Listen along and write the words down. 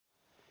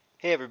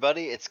Hey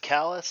everybody, it's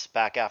Callus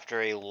back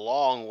after a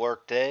long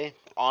work day.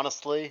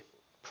 Honestly,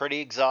 pretty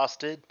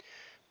exhausted,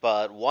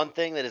 but one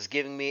thing that is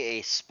giving me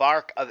a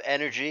spark of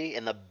energy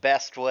in the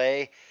best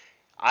way,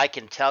 I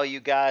can tell you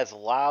guys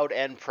loud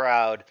and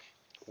proud,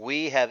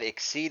 we have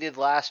exceeded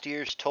last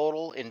year's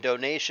total in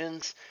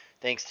donations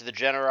thanks to the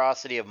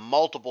generosity of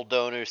multiple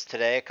donors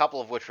today, a couple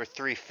of which were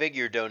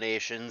three-figure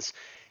donations,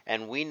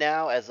 and we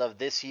now, as of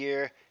this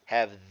year,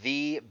 have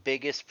the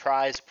biggest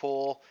prize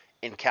pool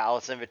in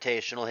Callus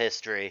Invitational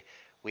history.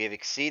 We have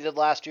exceeded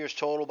last year's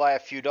total by a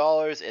few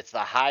dollars. It's the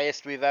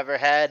highest we've ever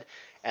had,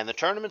 and the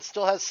tournament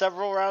still has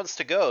several rounds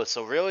to go.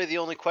 So really the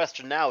only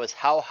question now is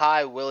how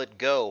high will it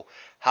go?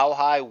 How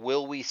high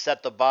will we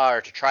set the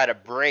bar to try to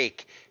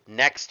break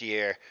next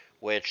year,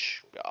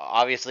 which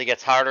obviously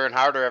gets harder and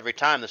harder every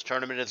time. This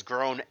tournament has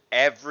grown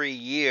every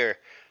year.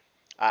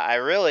 I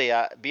really,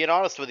 being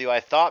honest with you, I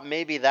thought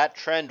maybe that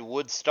trend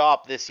would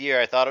stop this year.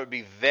 I thought it would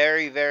be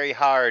very, very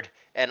hard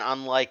and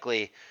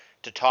unlikely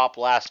to top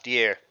last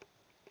year.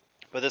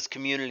 But this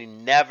community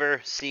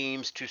never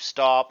seems to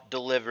stop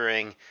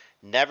delivering,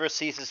 never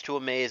ceases to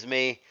amaze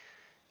me.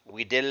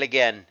 We did it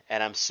again,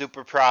 and I'm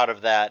super proud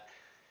of that.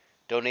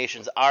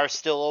 Donations are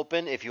still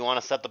open if you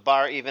want to set the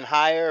bar even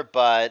higher,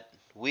 but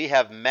we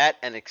have met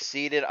and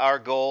exceeded our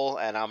goal,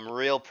 and I'm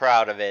real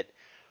proud of it.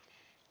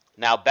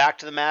 Now back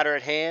to the matter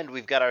at hand.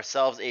 We've got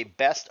ourselves a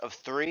best of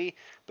three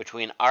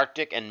between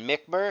Arctic and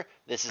Mikmer.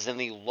 This is in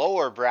the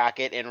lower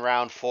bracket in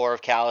round 4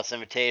 of CALLOUS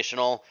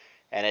Invitational.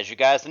 And as you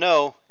guys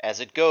know,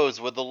 as it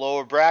goes with the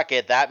lower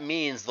bracket, that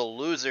means the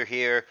loser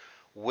here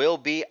will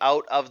be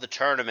out of the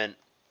tournament.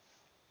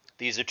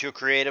 These are two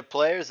creative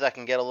players that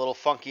can get a little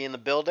funky in the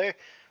builder.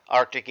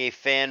 Arctic, a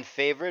fan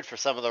favorite for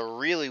some of the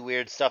really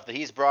weird stuff that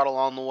he's brought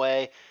along the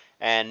way.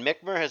 And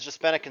Mikmer has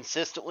just been a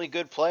consistently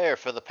good player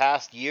for the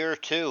past year or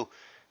two.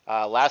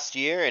 Last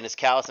year, in his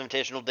Callus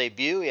Invitational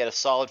debut, he had a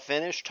solid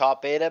finish,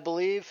 top 8, I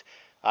believe.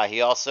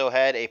 He also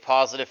had a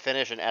positive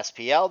finish in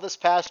SPL this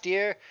past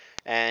year.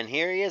 And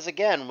here he is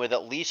again with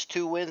at least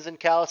 2 wins in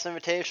Callus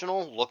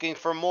Invitational, looking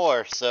for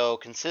more. So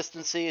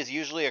consistency is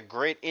usually a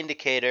great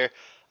indicator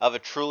of a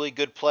truly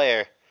good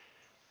player.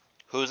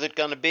 Who's it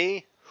going to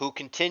be? Who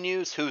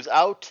continues? Who's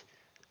out?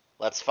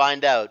 Let's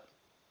find out.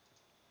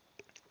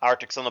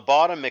 Arctic's on the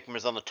bottom,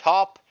 Mikmer's on the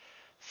top.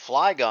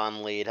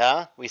 Flygon lead,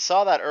 huh? We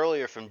saw that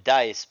earlier from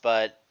Dice,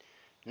 but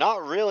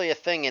not really a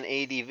thing in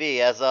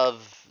ADV as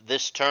of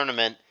this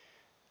tournament.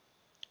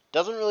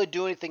 Doesn't really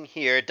do anything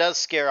here. It does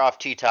scare off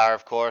T-Tower,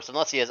 of course.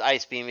 Unless he has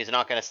Ice Beam, he's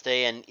not going to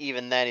stay, and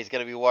even then he's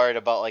going to be worried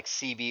about like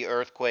CB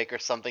Earthquake or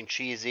something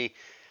cheesy.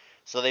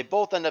 So they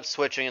both end up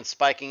switching and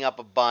spiking up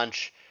a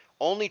bunch.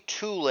 Only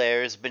 2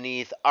 layers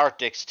beneath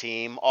Arctic's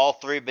team, all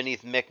 3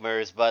 beneath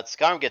Mikmer's, but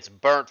Skarm gets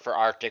burnt for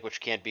Arctic, which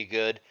can't be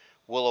good.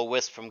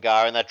 Will-O-Wisp from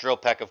Gar, and that Drill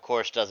Peck, of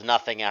course, does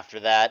nothing after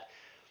that.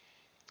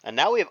 And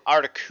now we have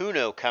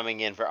Articuno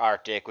coming in for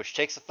Arctic, which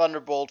takes a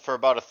Thunderbolt for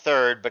about a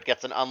third, but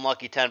gets an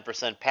unlucky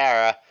 10%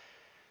 para.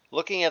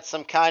 Looking at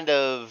some kind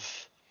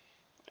of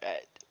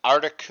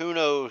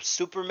Articuno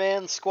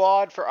Superman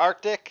squad for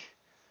Arctic.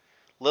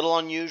 Little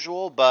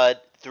unusual,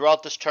 but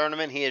throughout this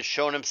tournament, he has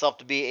shown himself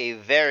to be a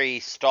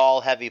very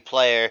stall-heavy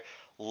player.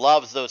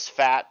 Loves those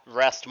fat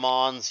rest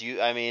mons.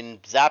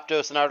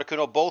 Zapdos and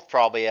Articuno both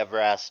probably have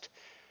rest.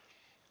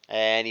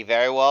 And he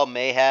very well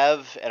may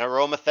have an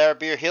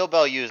aromatherapy or heal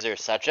bell user,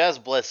 such as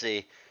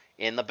Blissey,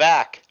 in the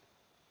back.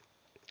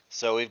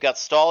 So we've got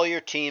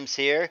stallier teams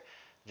here.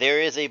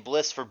 There is a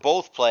Bliss for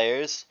both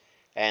players,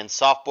 and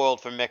soft-boiled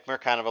for Mikmer,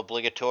 kind of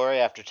obligatory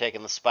after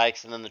taking the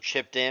spikes and then the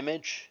chip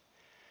damage.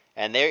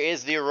 And there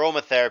is the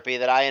aromatherapy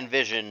that I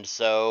envisioned,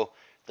 so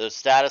those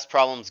status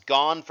problems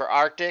gone for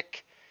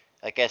Arctic.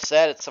 Like I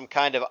said, it's some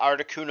kind of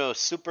Articuno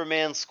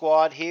Superman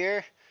squad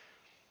here.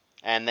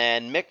 And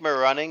then Mikmer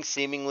running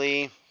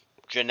seemingly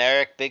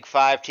generic Big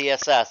 5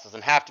 TSS.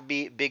 Doesn't have to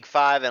be Big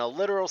 5 in a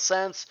literal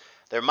sense.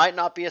 There might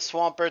not be a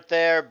Swampert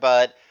there,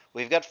 but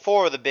we've got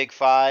 4 of the Big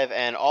 5,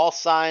 and all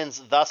signs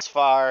thus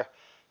far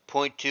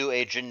point to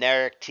a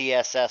generic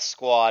TSS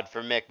squad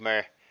for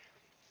Mikmer.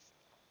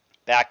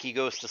 Back he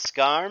goes to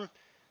Skarm.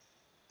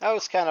 That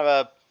was kind of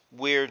a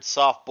weird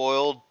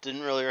soft-boiled.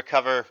 Didn't really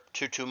recover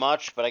too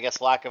much, but I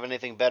guess lack of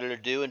anything better to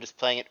do and just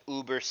playing it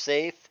uber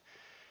safe.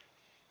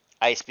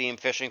 Ice Beam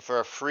fishing for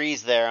a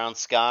freeze there on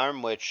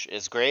Skarm, which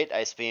is great.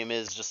 Ice Beam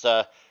is just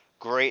a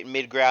great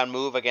mid-ground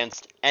move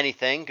against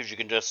anything, because you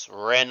can just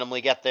randomly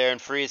get there and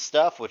freeze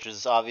stuff, which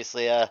is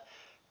obviously a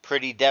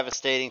pretty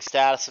devastating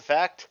status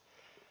effect.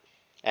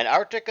 And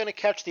Arctic going to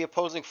catch the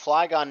opposing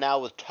Flygon now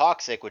with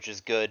Toxic, which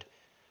is good.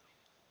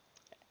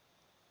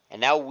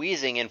 And now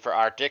Wheezing in for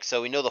Arctic,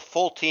 so we know the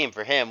full team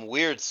for him.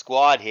 Weird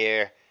squad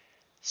here.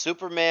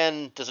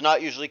 Superman does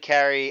not usually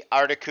carry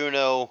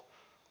Articuno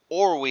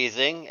or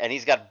Wheezing, and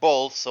he's got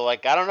both, so I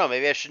don't know,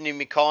 maybe I shouldn't even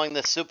be calling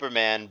this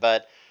Superman,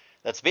 but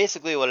that's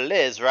basically what it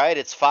is, right?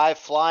 It's 5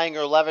 flying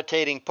or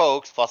levitating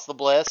pokes, plus the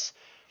Bliss.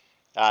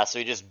 So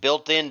he just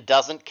built in,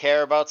 doesn't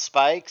care about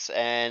spikes,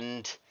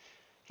 and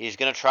he's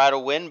going to try to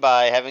win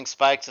by having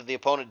spikes that the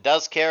opponent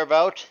does care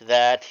about,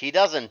 that he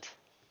doesn't.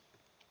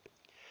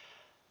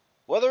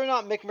 Whether or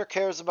not Mikmer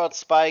cares about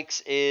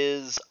spikes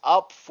is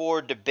up for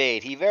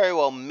debate. He very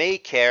well may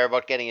care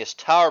about getting his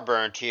tower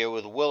burnt here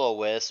with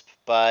Will-O-Wisp,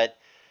 but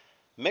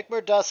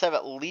Mikmer does have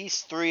at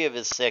least 3 of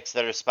his 6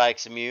 that are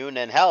spikes immune,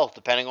 and hell,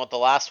 depending on what the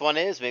last one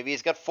is, maybe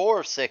he's got 4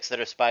 of 6 that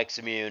are spikes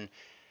immune.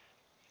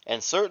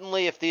 And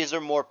certainly if these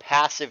are more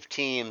passive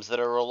teams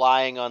that are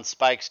relying on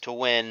spikes to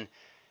win,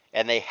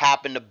 and they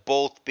happen to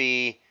both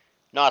be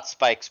not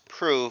spikes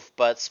proof,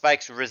 but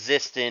spikes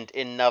resistant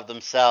in and of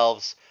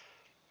themselves,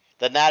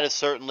 then that is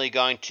certainly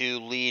going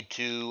to lead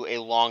to a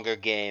longer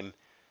game.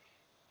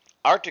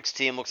 Arctic's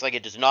team looks like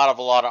it does not have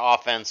a lot of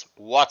offense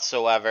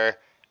whatsoever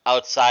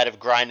outside of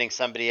grinding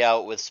somebody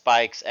out with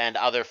spikes and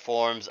other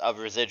forms of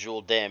residual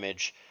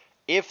damage.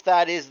 If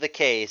that is the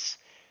case,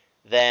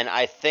 then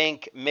I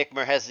think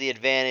Mikmer has the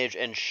advantage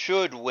and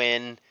should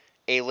win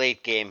a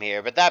late game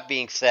here. But that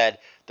being said,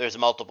 there's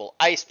multiple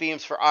ice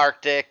beams for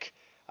Arctic.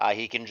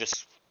 He can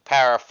just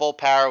power full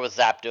power with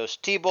Zapdos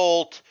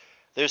T-Bolt.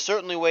 There's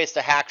certainly ways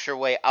to hack your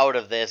way out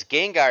of this.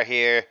 Gengar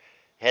here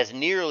has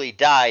nearly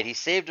died. He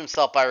saved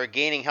himself by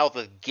regaining health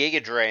with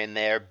Giga Drain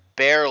there,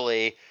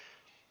 barely.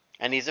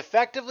 And he's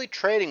effectively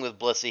trading with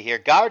Blissey here.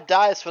 Guard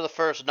dies for the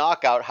first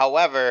knockout.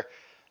 However,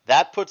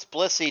 that puts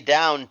Blissey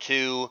down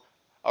to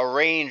a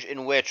range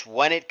in which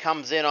when it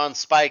comes in on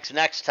spikes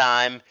next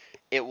time,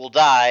 it will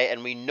die.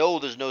 And we know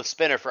there's no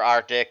spinner for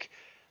Arctic.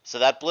 So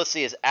that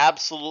Blissey is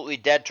absolutely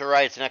dead to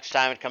rights next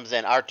time it comes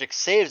in. Arctic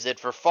saves it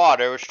for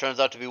fodder, which turns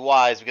out to be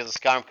wise because the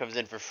Skarm comes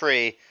in for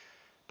free.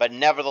 But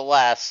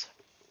nevertheless,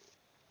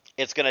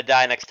 it's going to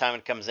die next time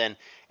it comes in.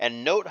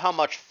 And note how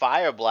much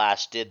Fire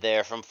Blast did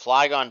there from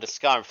Flygon to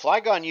Skarm.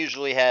 Flygon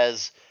usually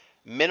has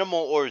minimal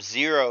or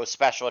zero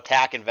special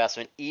attack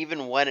investment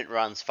even when it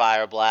runs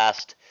Fire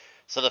Blast.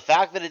 So the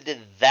fact that it did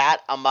that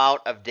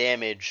amount of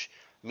damage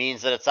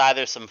means that it's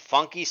either some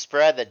funky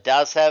spread that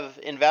does have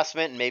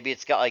investment, and maybe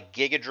it's got like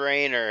Giga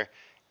Drain or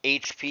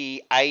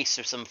HP Ice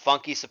or some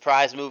funky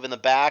surprise move in the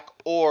back,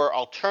 or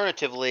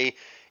alternatively,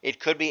 it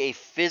could be a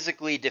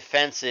physically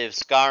defensive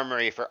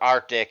Skarmory for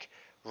Arctic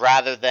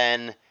rather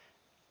than,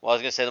 well, I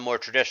was going to say the more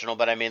traditional,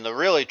 but I mean the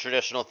really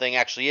traditional thing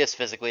actually is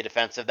physically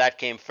defensive. That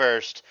came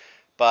first.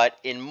 But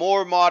in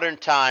more modern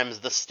times,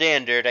 the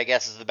standard, I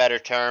guess is the better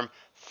term,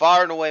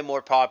 far and away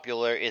more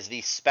popular is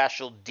the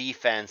special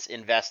defense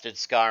invested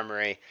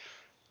Skarmory.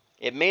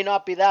 It may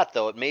not be that,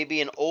 though. It may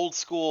be an old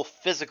school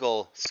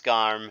physical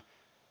Skarm.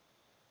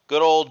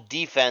 Good old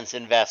defense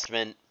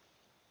investment.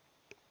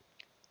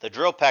 The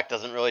Drill Peck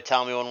doesn't really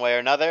tell me one way or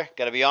another.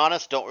 Gotta be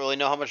honest, don't really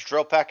know how much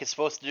Drill Peck is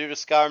supposed to do to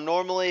Skarm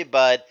normally,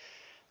 but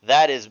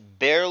that is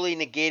barely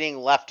negating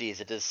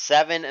lefties. It does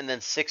 7 and then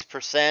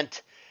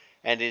 6%,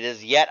 and it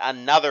is yet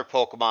another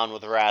Pokemon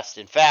with rest.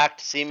 In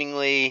fact,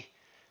 seemingly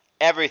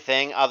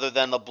everything other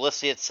than the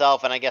Blissey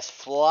itself and I guess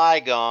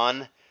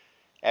Flygon,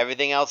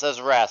 everything else has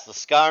rest. The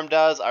Skarm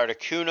does,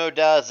 Articuno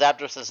does,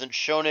 Zapdos hasn't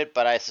shown it,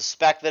 but I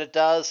suspect that it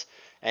does,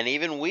 and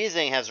even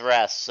Weezing has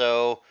rest,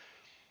 so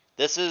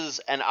this is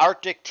an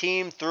Arctic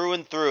team through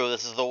and through.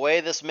 This is the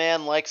way this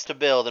man likes to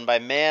build, and by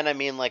man I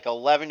mean like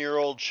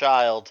 11-year-old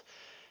child.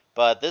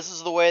 But this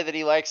is the way that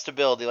he likes to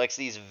build. He likes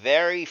these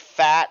very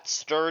fat,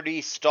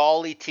 sturdy,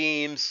 stally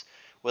teams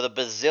with a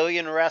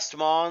bazillion rest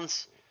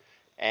mons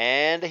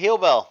and a heal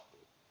bell.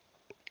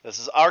 This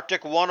is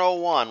Arctic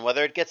 101.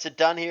 Whether it gets it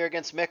done here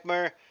against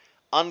Mikmer,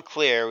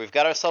 unclear. We've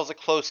got ourselves a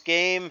close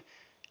game,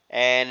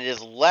 and it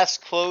is less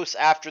close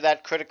after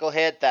that critical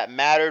hit. That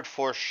mattered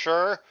for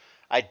sure.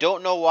 I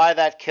don't know why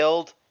that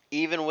killed,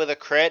 even with a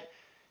crit.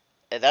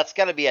 That's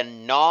got to be a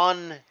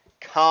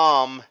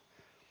non-calm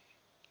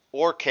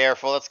or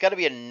careful. That's got to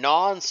be a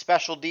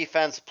non-special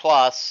defense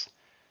plus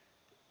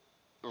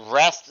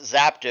rest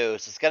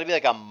Zapdos. It's got to be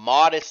like a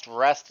modest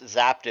rest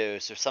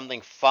Zapdos or something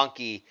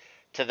funky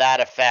to that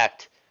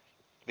effect.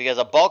 Because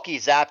a bulky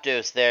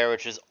Zapdos there,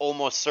 which is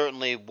almost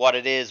certainly what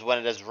it is when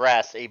it is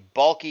rest, a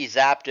bulky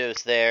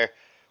Zapdos there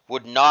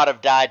would not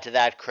have died to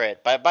that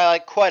crit. By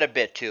like quite a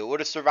bit too. It would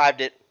have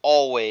survived it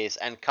always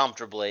and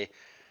comfortably.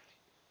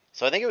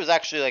 So I think it was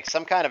actually like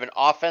some kind of an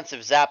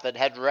offensive zap that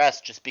had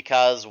rest just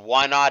because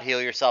why not heal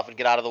yourself and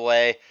get out of the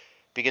way,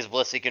 because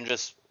Blissey can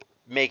just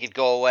make it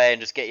go away and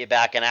just get you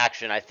back in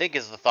action, I think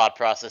is the thought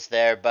process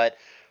there. But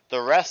the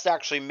rest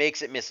actually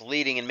makes it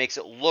misleading and makes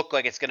it look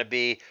like it's going to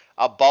be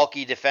a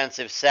bulky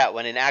defensive set,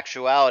 when in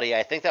actuality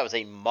I think that was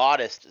a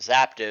modest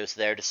Zapdos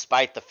there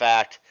despite the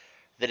fact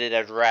that it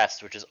had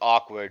rest, which is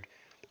awkward.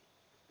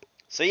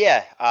 So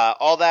yeah,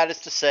 all that is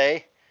to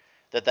say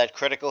that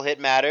critical hit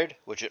mattered,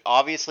 which it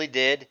obviously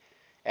did,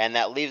 and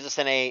that leaves us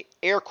in a,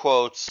 air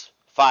quotes,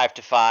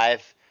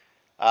 5-5.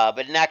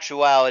 But in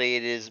actuality,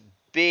 it is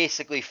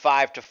basically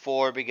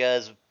 5-4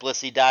 because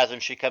Blissey dies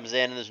when she comes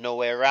in, and there's no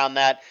way around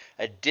that.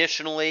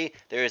 Additionally,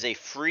 there is a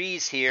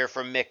freeze here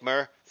from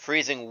Mikmer,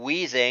 freezing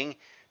Weezing,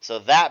 so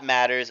that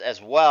matters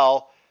as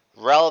well.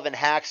 Relevant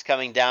hacks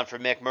coming down for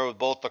Mikmer with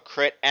both the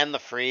crit and the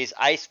freeze.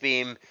 Ice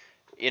Beam,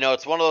 you know,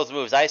 it's one of those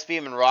moves. Ice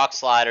Beam and Rock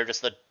Slide are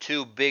just the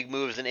two big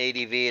moves in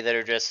ADV that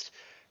are just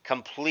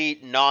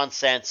complete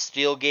nonsense,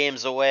 steal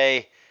games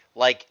away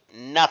like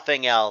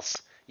nothing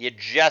else. You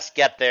just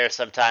get there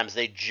sometimes.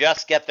 They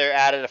just get their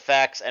added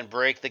effects and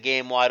break the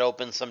game wide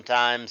open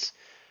sometimes.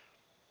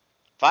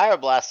 Fire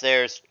Blast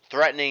there is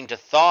threatening to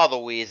thaw the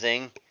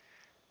Wheezing,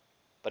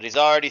 but he's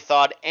already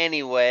thawed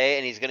anyway,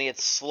 and he's going to get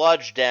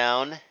Sludge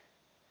down.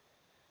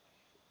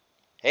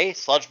 Hey,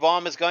 Sludge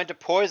Bomb is going to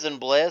Poison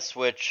Bliss,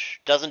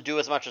 which doesn't do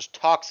as much as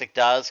Toxic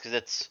does, because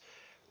it's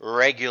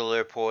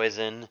regular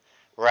poison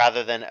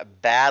rather than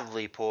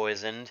badly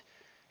poisoned.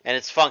 And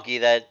it's funky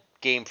that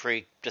Game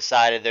Freak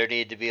decided there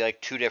needed to be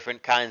like two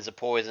different kinds of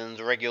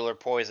poisons, regular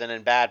poison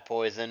and bad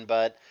poison,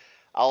 but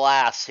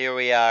alas, here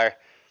we are.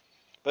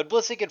 But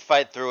Blissey can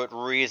fight through it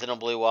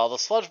reasonably well. The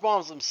Sludge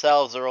Bombs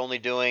themselves are only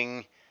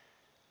doing,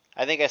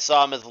 I think I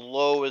saw them as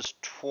low as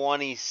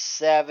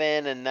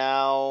 27, and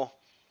now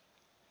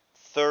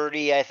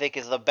 30, I think,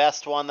 is the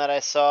best one that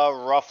I saw,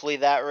 roughly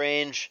that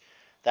range.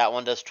 That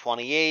one does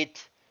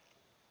 28.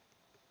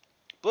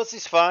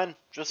 Blissey's fine,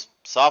 just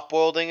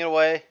soft-boiling it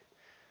away.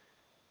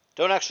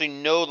 Don't actually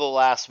know the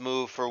last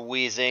move for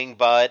Wheezing,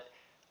 but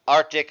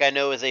Arctic I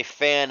know is a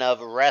fan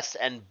of Rest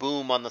and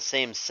Boom on the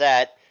same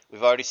set.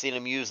 We've already seen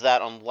him use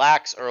that on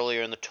Lax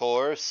earlier in the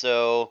tour,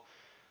 so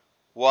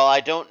while I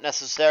don't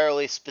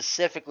necessarily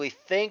specifically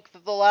think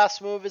that the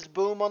last move is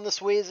Boom on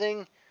this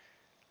Wheezing,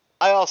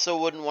 I also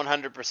wouldn't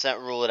 100%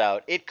 rule it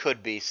out. It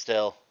could be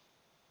still.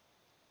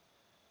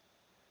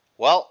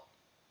 Well,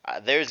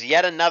 there's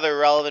yet another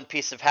relevant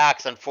piece of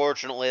hacks,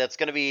 unfortunately. That's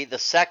going to be the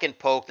second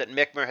poke that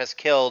Mikmer has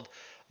killed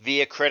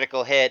via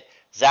critical hit.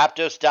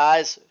 Zapdos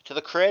dies to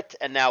the crit,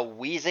 and now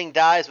Wheezing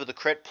dies with the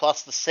crit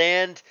plus the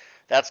sand.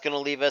 That's going to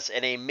leave us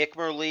in a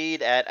Mikmer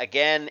lead at,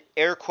 again,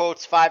 air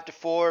quotes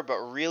 5-4,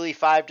 but really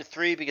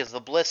 5-3 because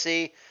of the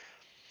Blissey.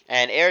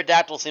 And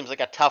Aerodactyl seems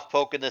like a tough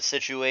poke in this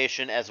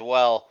situation as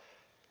well.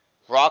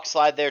 Rock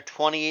Slide there,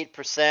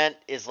 28%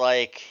 is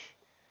like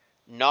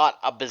not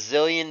a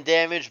bazillion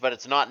damage, but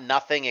it's not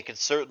nothing. It could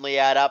certainly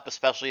add up,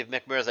 especially if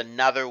Mikmer has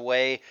another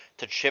way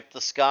to chip the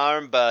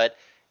Scarm, but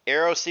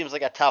Arrow seems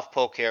like a tough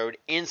poke here. It would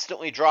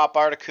instantly drop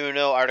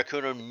Articuno.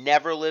 Articuno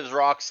never lives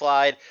Rock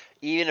Slide,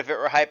 even if it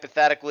were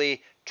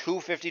hypothetically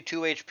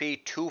 252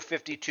 HP,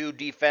 252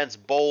 defense,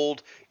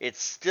 bold. It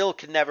still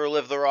can never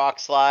live the Rock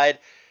Slide,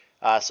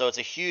 so it's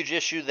a huge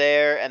issue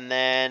there. And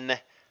then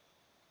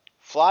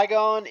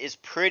Flygon is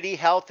pretty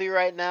healthy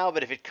right now,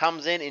 but if it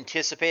comes in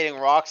anticipating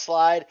Rock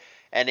Slide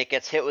and it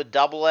gets hit with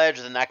Double Edge,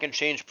 then that can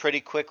change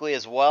pretty quickly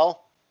as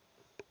well.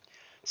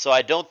 So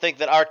I don't think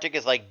that Arctic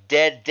is like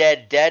dead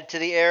to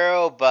the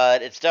Arrow,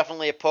 but it's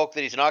definitely a poke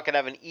that he's not going to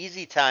have an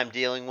easy time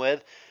dealing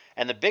with.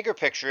 And the bigger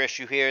picture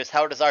issue here is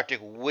how does Arctic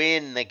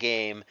win the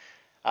game?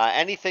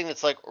 Anything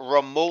that's like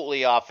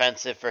remotely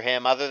offensive for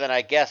him, other than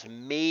I guess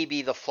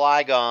maybe the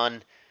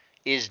Flygon,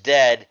 is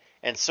dead.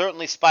 And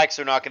certainly spikes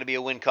are not going to be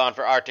a win con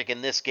for Arctic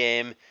in this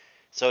game.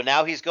 So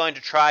now he's going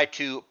to try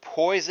to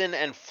poison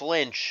and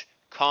flinch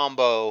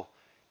combo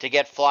to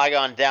get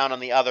Flygon down on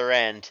the other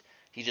end.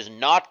 He does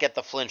not get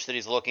the flinch that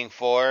he's looking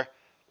for.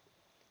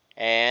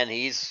 And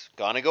he's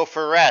going to go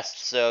for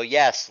rest. So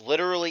yes,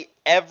 literally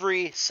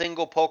every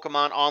single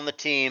Pokemon on the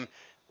team,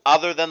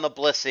 other than the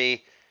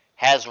Blissey,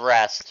 has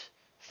rest.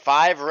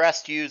 5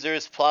 rest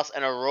users plus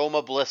an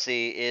Aroma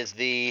Blissey is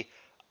the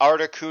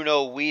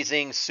Articuno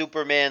Wheezing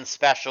Superman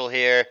special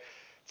here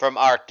from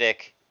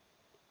Arctic.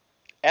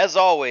 As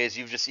always,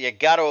 you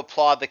got to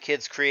applaud the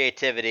kid's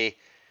creativity.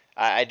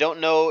 I don't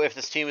know if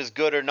this team is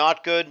good or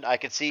not good. I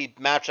could see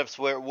matchups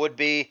where it would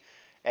be,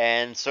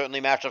 and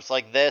certainly matchups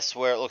like this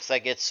where it looks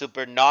like it's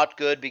super not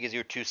good because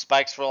you're too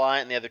spikes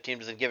reliant and the other team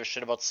doesn't give a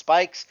shit about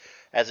spikes.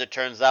 As it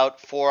turns out,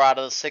 4 out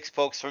of the 6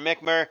 pokes for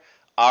Mikmer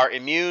are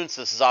immune,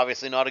 so this is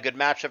obviously not a good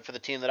matchup for the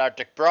team that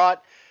Arctic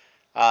brought.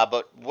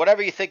 But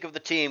whatever you think of the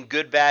team,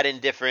 good, bad,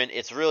 indifferent,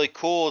 it's really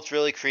cool, it's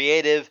really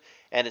creative,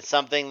 and it's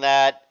something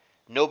that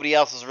nobody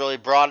else has really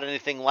brought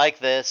anything like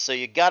this, so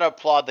you gotta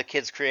applaud the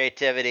kid's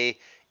creativity,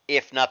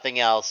 if nothing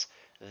else.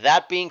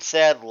 That being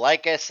said,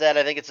 like I said,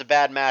 I think it's a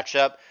bad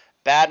matchup.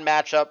 Bad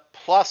matchup,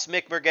 plus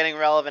Mikmer getting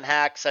relevant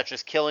hacks, such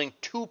as killing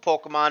 2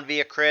 Pokemon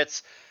via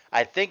crits,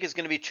 I think is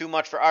going to be too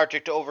much for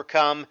Arctic to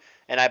overcome,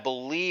 and I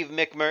believe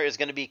Mikmer is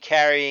going to be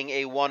carrying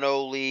a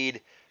 1-0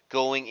 lead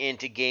going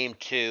into Game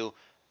 2.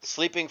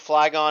 Sleeping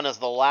Flygon as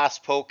the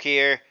last poke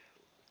here.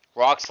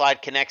 Rock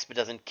Slide connects but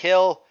doesn't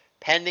kill.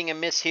 Pending a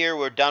miss here,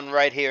 we're done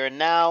right here and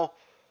now.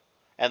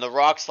 And the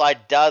Rock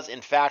Slide does in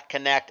fact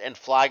connect and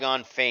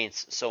Flygon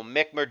faints. So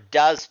Mikmer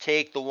does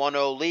take the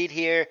 1-0 lead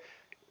here.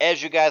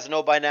 As you guys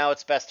know by now,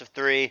 it's best of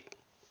 3.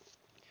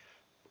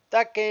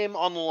 That game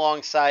on the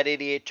long side,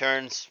 88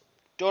 turns.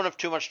 Don't have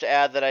too much to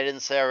add that I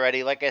didn't say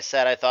already. Like I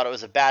said, I thought it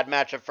was a bad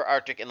matchup for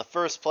Arctic in the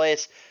first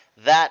place.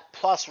 That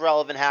plus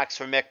relevant hacks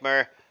for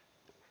Mikmer.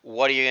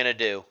 What are you going to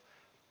do?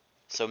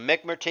 So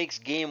Mikmer takes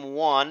game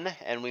 1,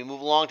 and we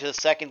move along to the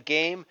second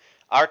game.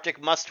 Arctic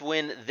must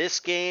win this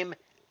game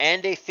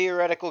and a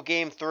theoretical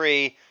game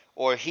 3,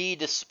 or he,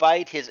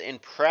 despite his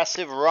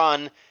impressive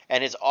run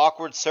and his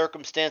awkward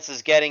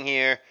circumstances getting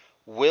here,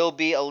 will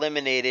be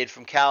eliminated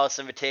from CALLOUS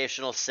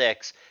Invitational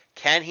 6.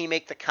 Can he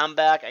make the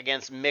comeback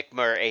against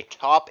Mikmer, a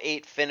top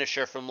 8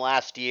 finisher from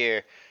last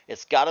year?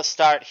 It's got to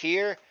start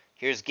here.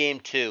 Here's game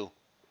 2.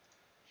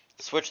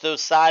 Switch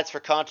those sides for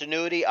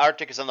continuity.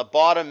 Arctic is on the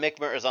bottom,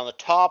 Mikmer is on the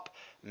top.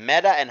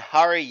 Meta and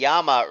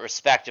Hariyama,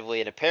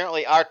 respectively. And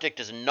apparently Arctic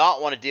does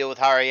not want to deal with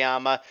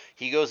Hariyama.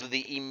 He goes with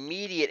the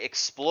immediate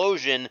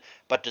explosion,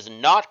 but does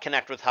not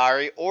connect with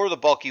Hari or the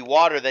bulky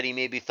water that he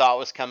maybe thought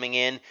was coming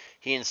in.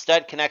 He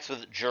instead connects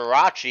with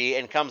Jirachi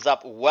and comes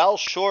up well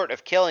short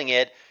of killing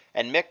it.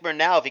 And Mikmer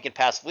now, if he can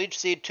pass Leech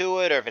Seed to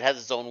it, or if it has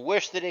its own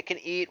wish that it can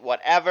eat,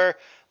 whatever,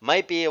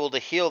 might be able to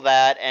heal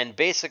that and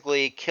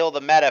basically kill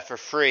the meta for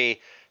free.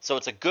 So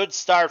it's a good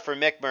start for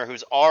Mikmer,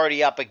 who's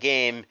already up a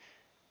game.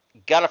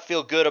 Gotta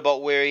feel good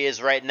about where he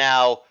is right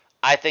now.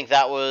 I think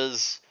that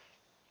was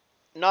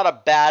not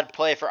a bad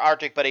play for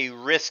Arctic, but a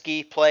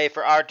risky play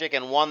for Arctic,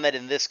 and one that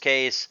in this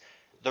case,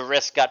 the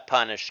risk got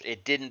punished.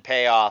 It didn't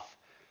pay off.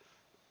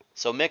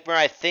 So Mikmer,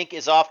 I think,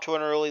 is off to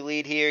an early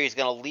lead here. He's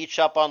going to leech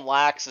up on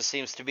Lax. This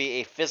seems to be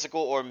a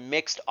physical or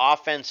mixed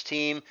offense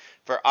team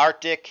for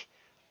Arctic.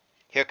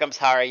 Here comes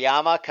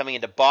Hariyama coming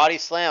into Body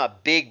Slam, a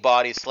big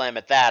Body Slam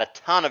at that,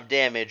 a ton of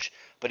damage,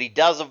 but he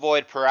does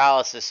avoid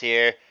paralysis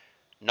here.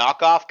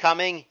 Knockoff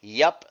coming,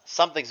 yep,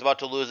 something's about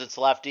to lose its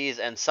lefties,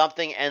 and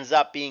something ends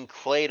up being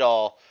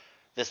Claydol.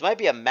 This might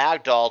be a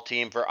Magdoll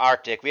team for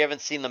Arctic. We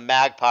haven't seen the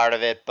Mag part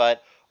of it,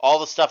 but all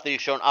the stuff that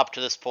he's shown up to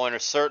this point are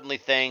certainly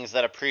things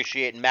that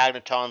appreciate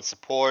Magneton's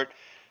support.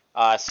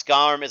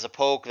 Skarm is a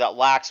poke that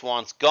Lax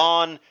wants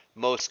gone.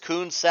 Most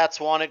Coon sets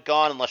want it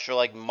gone, unless you're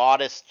like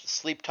Modest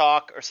Sleep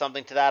Talk or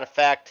something to that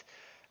effect.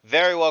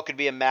 Very well could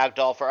be a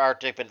Magdoll for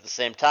Arctic, but at the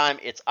same time,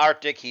 it's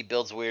Arctic. He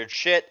builds weird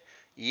shit.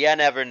 You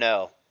never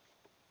know.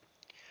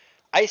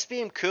 Ice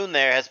Beam Coon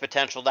there has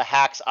potential to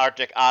hacks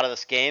Arctic out of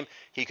this game.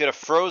 He could have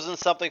frozen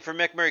something for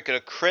Mikmer. He could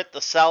have crit the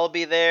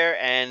Celebi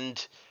there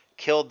and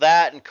killed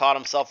that and caught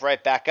himself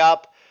right back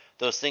up.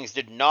 Those things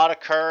did not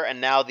occur,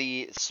 and now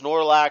the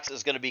Snorlax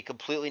is going to be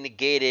completely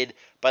negated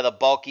by the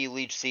bulky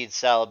Leech Seed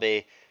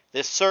Celebi.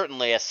 This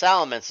certainly, a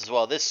Salamence as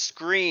well, this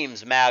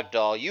screams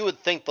Magdoll. You would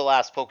think the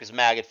last poke is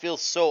Mag. It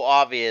feels so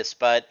obvious,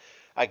 but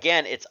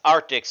again, it's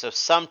Arctic, so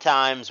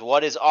sometimes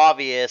what is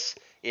obvious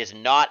is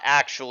not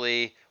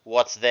actually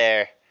what's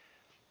there.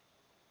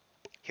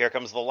 Here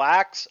comes the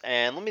Lax,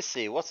 and let me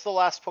see, what's the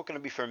last poke going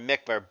to be for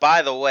Mikmer?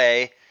 By the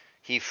way,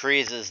 he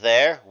freezes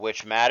there,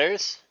 which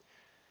matters.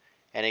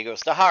 And he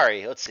goes to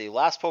Hari. Let's see,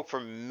 last poke for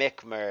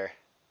Mikmer.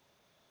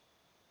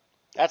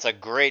 That's a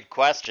great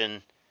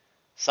question.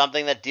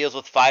 Something that deals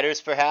with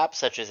fighters, perhaps,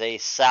 such as a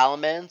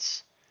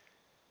Salamence.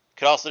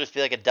 Could also just be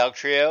like a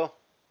Dugtrio.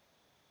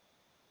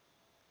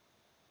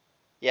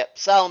 Yep,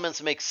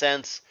 Salamence makes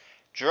sense.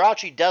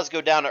 Jirachi does go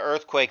down to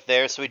Earthquake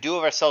there, so we do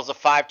have ourselves a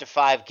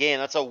 5-5 game.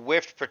 That's a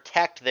Whiffed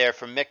Protect there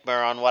from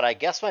Mikmer on what I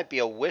guess might be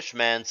a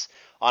Wishmance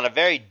on a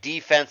very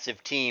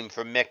defensive team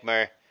from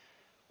Mikmer.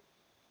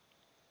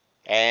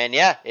 And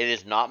yeah, it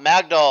is not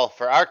Magdoll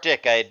for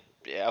Arctic.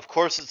 Of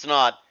course it's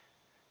not.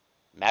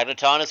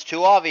 Magneton is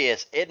too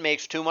obvious. It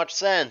makes too much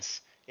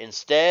sense.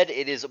 Instead,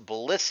 it is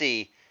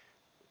Blissey,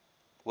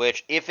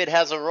 which, if it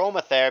has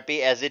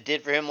aromatherapy, as it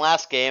did for him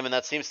last game, and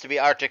that seems to be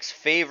Arctic's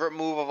favorite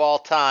move of all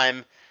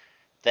time,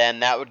 then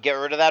that would get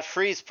rid of that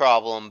freeze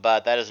problem.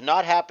 But that has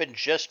not happened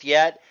just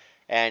yet,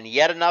 and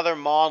yet another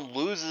Mon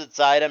loses its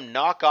item.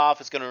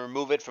 Knockoff is going to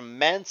remove it from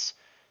Mence,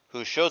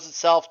 who shows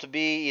itself to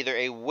be either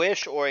a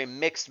Wish or a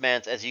Mixed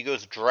Mence as he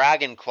goes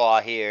Dragon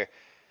Claw here.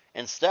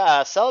 And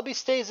Celebi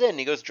stays in.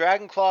 He goes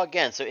Dragon Claw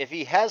again. So if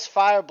he has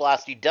Fire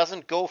Blast, he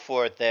doesn't go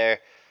for it there.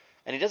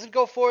 And he doesn't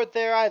go for it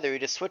there either. He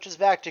just switches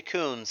back to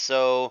Coon.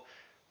 So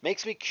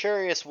makes me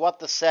curious what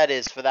the set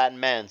is for that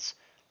Mence.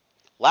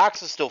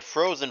 Lax is still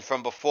frozen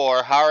from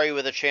before. Hari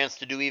with a chance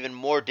to do even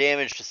more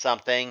damage to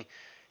something.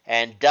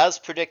 And does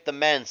predict the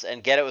Mence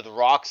and get it with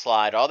Rock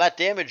Slide. All that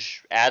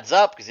damage adds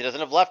up because he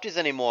doesn't have lefties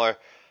anymore.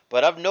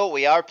 But of note,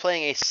 we are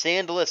playing a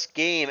sandless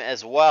game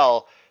as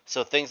well.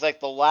 So things like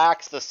the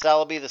Lax, the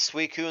Celebi, the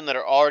Suicune that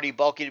are already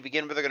bulky to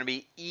begin with are going to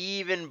be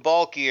even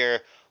bulkier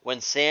when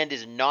sand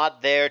is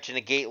not there to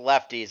negate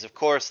lefties. Of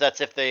course,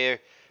 that's if they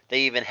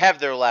even have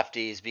their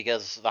lefties,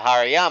 because the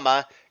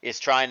Hariyama is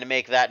trying to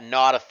make that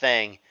not a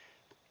thing.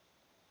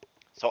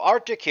 So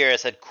Arctic here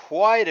has had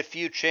quite a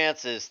few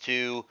chances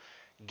to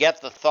get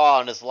the thaw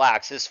on his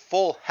Lax. His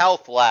full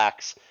health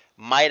Lax,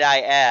 might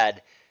I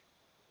add.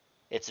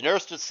 It's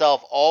nursed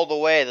itself all the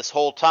way this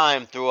whole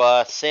time through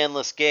a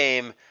sandless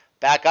game,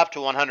 back up to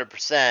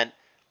 100%,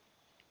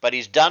 but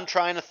he's done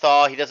trying to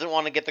thaw. He doesn't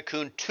want to get the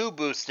Coon too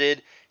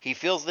boosted. He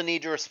feels the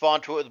need to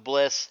respond to it with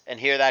Bliss, and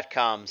here that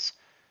comes.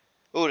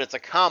 Ooh, and it's a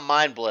Calm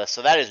Mind Bliss,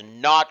 so that is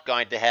not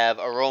going to have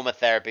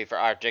aromatherapy for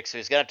Arctic, so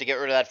he's going to have to get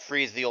rid of that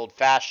freeze the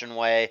old-fashioned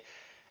way.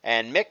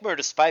 And Mikmer,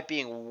 despite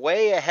being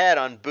way ahead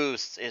on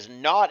boosts, is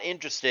not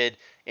interested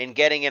in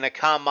getting in a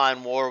Calm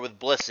Mind war with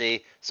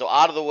Blissey, so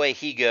out of the way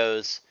he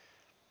goes.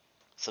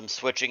 Some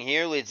switching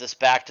here leads us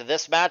back to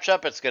this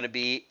matchup. It's going to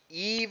be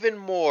even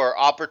more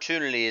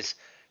opportunities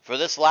for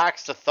this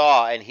Lax to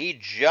thaw, and he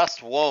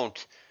just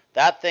won't.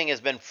 That thing has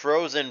been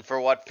frozen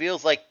for what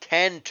feels like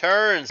 10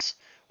 turns.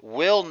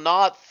 Will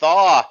not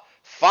thaw.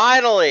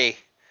 Finally!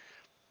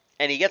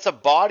 And he gets a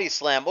body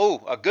slam.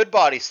 Oh, a good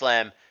body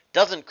slam.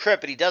 Doesn't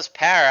crit, but he does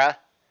para.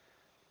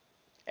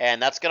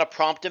 And that's going to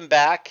prompt him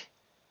back.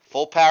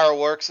 Full power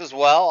works as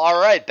well. All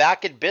right,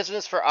 back in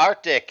business for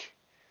Arctic.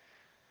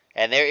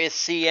 And there is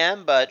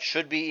CM, but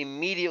should be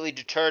immediately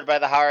deterred by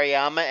the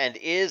Hariyama, and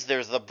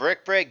there's the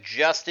brick break,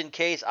 just in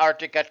case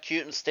Arctic got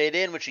cute and stayed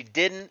in, which he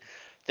didn't,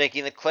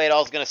 thinking that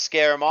Claydol's going to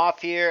scare him off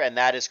here, and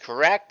that is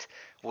correct.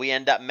 We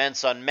end up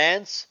Mence on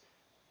Mence,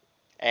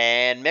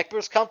 and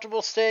Mikmer's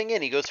comfortable staying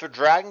in. He goes for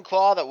Dragon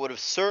Claw. That would have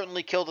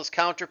certainly killed his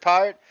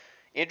counterpart.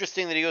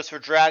 Interesting that he goes for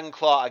Dragon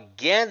Claw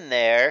again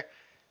there.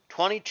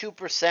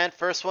 22%,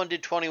 first one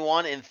did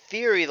 21. In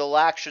theory, the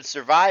Lax should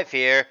survive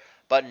here,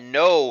 but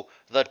no,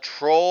 the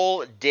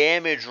Troll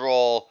damage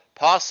roll,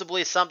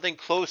 possibly something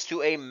close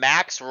to a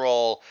max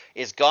roll,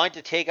 is going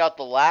to take out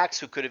the Lax,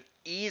 who could have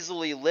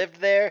easily lived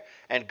there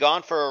and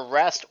gone for a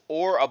rest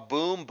or a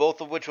boom,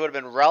 both of which would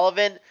have been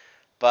relevant.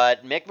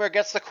 But Mikmer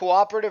gets the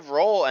cooperative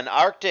roll, and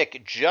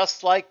Arctic,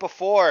 just like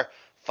before,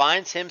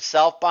 finds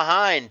himself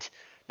behind.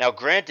 Now,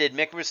 granted,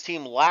 Mikmer's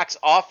team lacks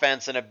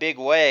offense in a big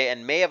way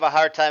and may have a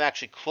hard time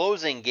actually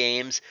closing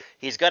games.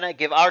 He's going to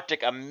give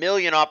Arctic a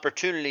million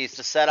opportunities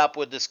to set up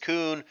with this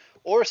Coon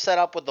or set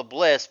up with the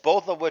Bliss,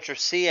 both of which are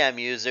CM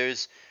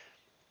users.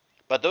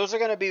 But those are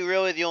going to be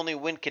really the only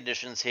win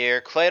conditions here.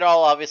 Claydol,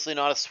 obviously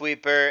not a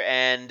sweeper,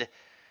 and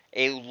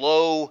a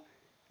low,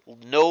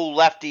 no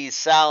lefties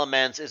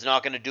Salamence is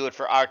not going to do it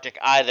for Arctic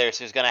either.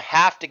 So he's going to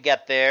have to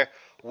get there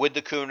with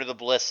the Coon or the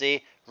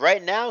Blissey.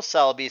 Right now,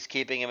 Celebi's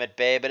keeping him at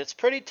bay, but it's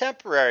pretty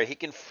temporary. He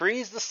can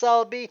freeze the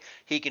Celebi,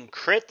 he can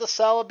crit the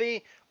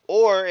Celebi,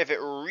 or if it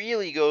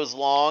really goes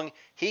long,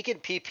 he can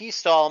PP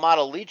stall him out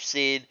of Leech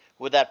Seed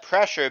with that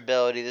pressure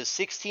ability. There's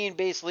 16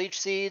 base Leech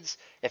Seeds,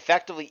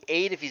 effectively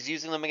 8 if he's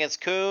using them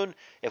against Coon.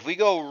 If we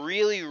go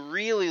really,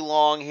 really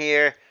long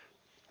here,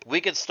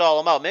 we could stall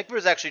him out.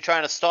 Mikmer's actually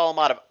trying to stall him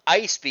out of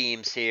Ice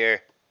Beams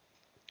here.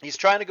 He's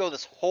trying to go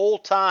this whole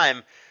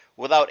time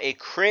without a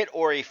crit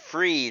or a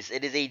freeze.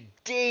 It is a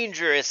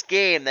dangerous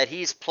game that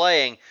he's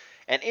playing.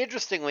 And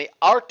interestingly,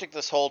 Arctic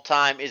this whole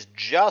time is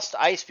just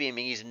Ice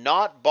Beaming. He's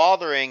not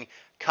bothering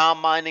Calm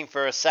Minding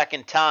for a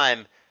second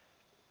time.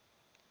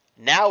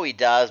 Now he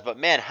does, but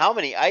man, how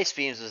many Ice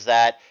Beams is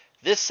that?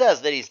 This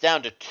says that he's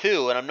down to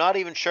 2, and I'm not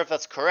even sure if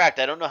that's correct.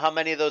 I don't know how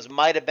many of those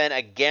might have been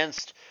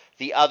against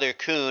the other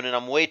Coon, and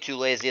I'm way too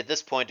lazy at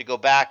this point to go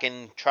back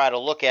and try to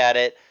look at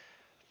it.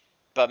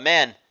 But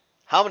man,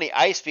 how many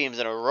Ice Beams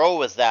in a row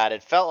was that?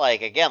 It felt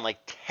like, again, like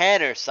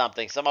 10 or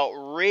something, some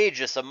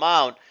outrageous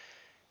amount.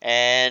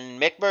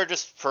 And Mikmer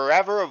just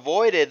forever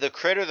avoided the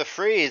crit or the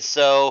freeze.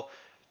 So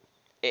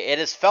it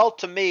has felt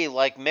to me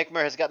like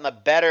Mikmer has gotten the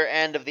better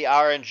end of the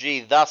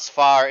RNG thus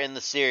far in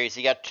the series.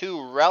 He got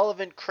 2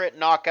 relevant crit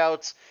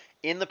knockouts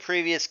in the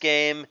previous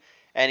game,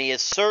 and he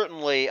has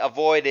certainly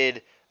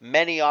avoided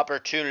many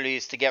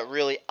opportunities to get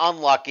really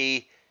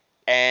unlucky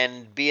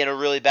and be in a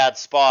really bad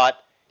spot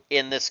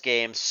in this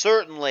game.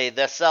 Certainly,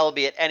 the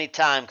Celebi at any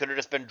time could have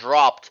just been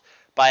dropped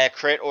by a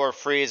crit or a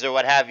freeze or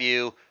what have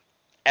you,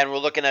 and we're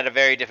looking at a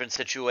very different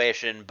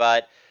situation.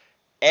 But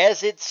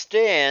as it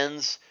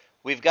stands,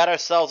 we've got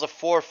ourselves a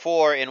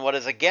 4-4 in what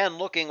is again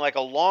looking like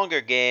a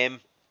longer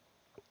game.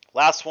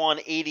 Last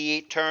one,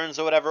 88 turns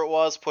or whatever it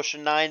was,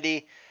 pushing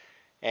 90.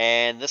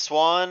 And this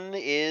one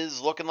is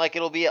looking like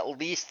it'll be at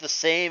least the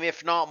same,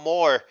 if not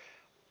more.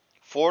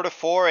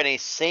 4-4 in a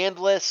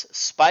sandless,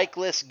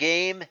 spikeless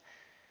game.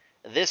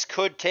 This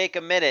could take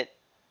a minute.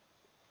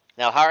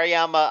 Now,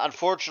 Hariyama,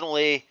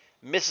 unfortunately,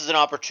 misses an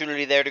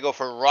opportunity there to go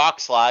for Rock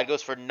Slide.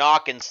 Goes for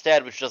Knock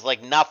instead, which does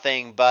like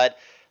nothing. But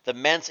the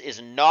Mence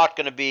is not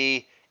going to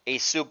be a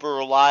super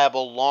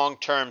reliable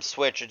long-term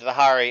switch into the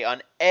Hari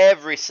on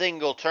every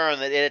single turn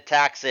that it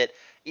attacks it.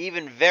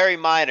 Even very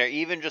minor,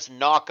 even just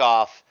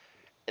knockoff.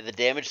 The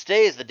damage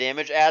stays. The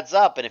damage adds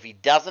up. And if he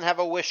doesn't have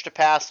a wish to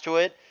pass to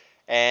it,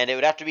 and it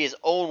would have to be his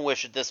own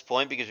wish at this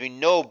point because we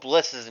know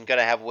Bliss isn't going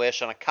to have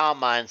wish on a Calm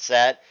Mind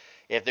set.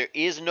 If there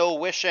is no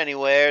wish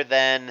anywhere,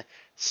 then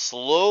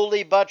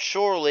slowly but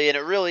surely, and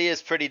it really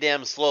is pretty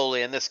damn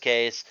slowly in this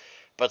case,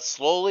 but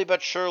slowly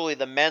but surely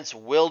the Mence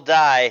will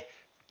die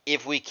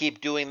if we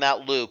keep doing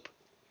that loop.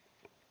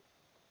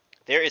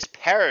 There is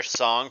Perish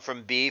Song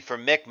from B for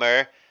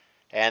Mikmer,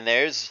 and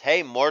there's,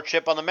 hey, more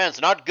chip on the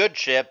Mence. Not good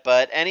chip,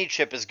 but any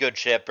chip is good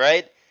chip,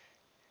 right?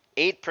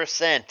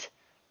 8%.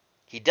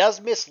 He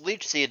does miss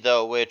Leech Seed,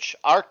 though, which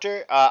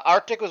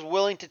Arctic was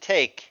willing to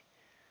take.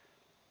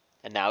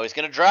 And now he's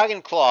going to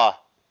Dragon Claw.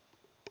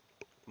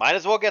 Might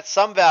as well get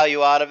some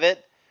value out of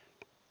it.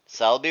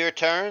 Celebi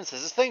returns.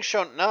 Has this thing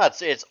shown? No,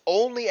 it's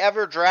only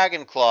ever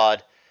Dragon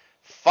Clawed.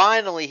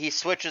 Finally, he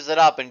switches it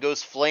up and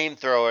goes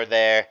Flamethrower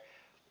there.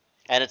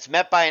 And it's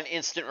met by an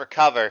instant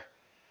recover.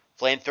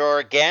 Flamethrower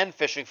again,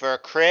 fishing for a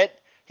crit.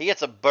 He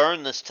gets a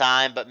burn this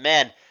time, but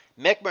man,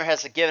 Mikmer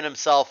has given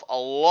himself a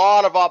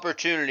lot of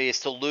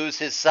opportunities to lose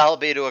his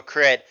Celebi to a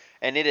crit,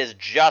 and it has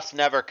just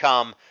never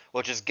come,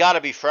 which has got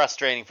to be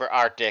frustrating for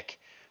Arctic.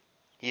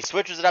 He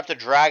switches it up to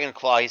Dragon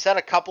Claw. He's had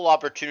a couple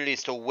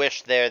opportunities to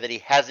wish there that he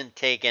hasn't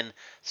taken,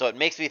 so it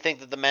makes me think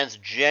that the Mence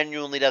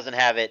genuinely doesn't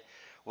have it.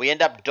 We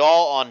end up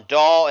doll on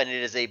doll, and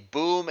it is a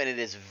boom, and it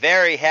is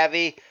very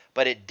heavy,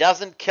 but it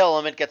doesn't kill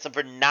him. It gets him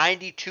for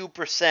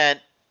 92%.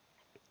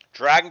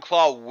 Dragon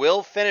Claw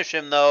will finish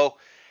him, though,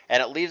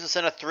 and it leaves us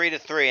in a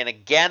 3-3. And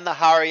again, the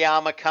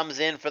Hariyama comes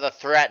in for the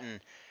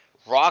threaten.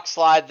 Rock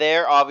Slide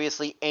there,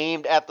 obviously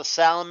aimed at the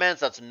Salamence.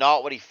 That's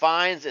not what he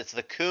finds. It's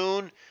the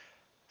Coon,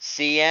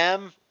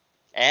 CM,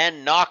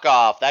 and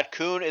Knockoff. That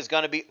Coon is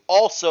going to be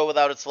also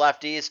without its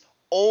lefties.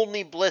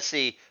 Only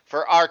Blissey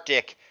for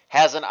Arctic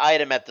has an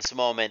item at this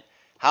moment.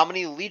 How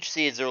many Leech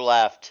Seeds are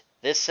left?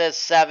 This says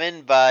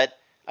 7, but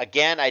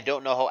again, I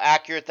don't know how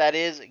accurate that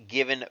is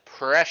given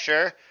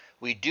pressure.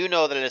 We do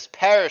know that it is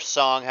Perish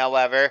Song,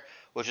 however,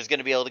 which is going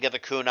to be able to get the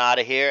Coon out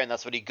of here, and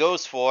that's what he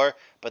goes for,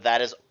 but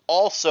that is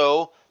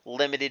also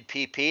limited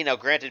PP. Now,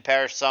 granted,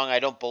 Perish Song I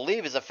don't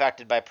believe is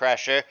affected by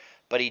pressure,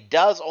 but he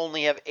does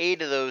only have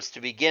 8 of those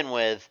to begin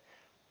with.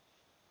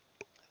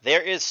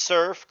 There is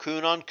Surf,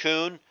 Coon on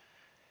Coon.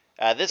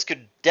 This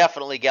could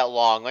definitely get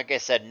long. Like I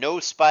said, no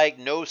Spike,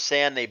 no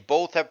Sand. They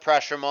both have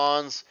Pressure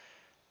Mons.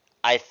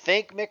 I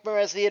think Mikmer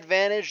has the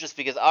advantage just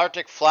because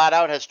Arctic flat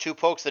out has 2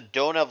 pokes that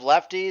don't have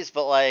lefties,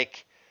 but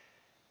like,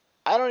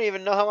 I don't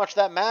even know how much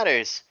that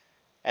matters.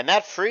 And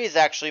that freeze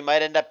actually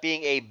might end up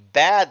being a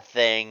bad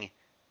thing.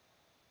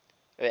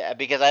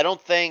 Because I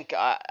don't think,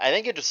 I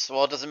think it just,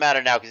 well, it doesn't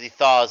matter now because he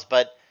thaws,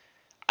 but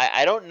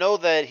I don't know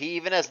that he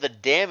even has the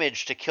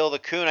damage to kill the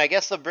Coon. I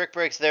guess the Brick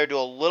Breaks there do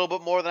a little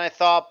bit more than I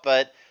thought,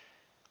 but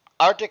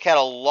Arctic had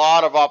a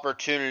lot of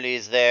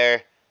opportunities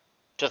there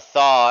to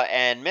thaw,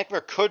 and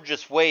Mikmer could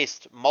just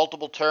waste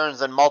multiple turns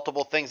and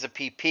multiple things of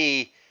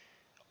PP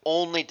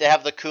only to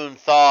have the Coon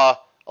thaw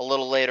a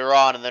little later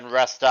on and then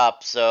rest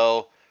up.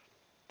 So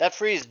that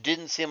freeze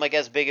didn't seem like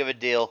as big of a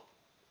deal.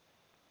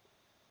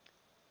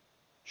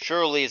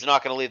 Surely he's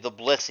not going to leave the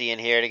Blissey in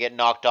here to get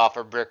knocked off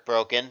or brick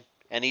broken,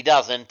 and he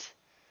doesn't.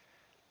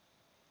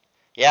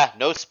 Yeah,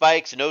 no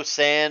spikes, no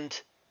sand,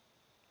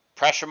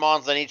 pressure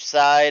mons on each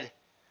side.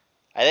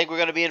 I think we're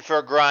going to be in for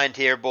a grind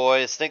here,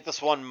 boys. I think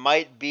this one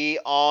might be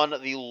on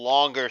the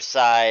longer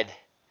side.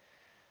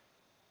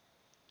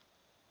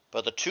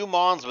 But the 2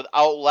 mons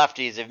without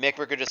lefties, if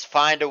Mikmer could just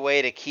find a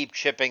way to keep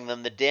chipping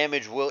them, the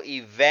damage will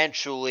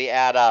eventually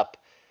add up.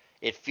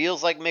 It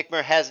feels like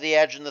Mikmer has the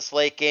edge in this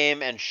late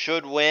game and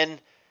should win.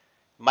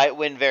 Might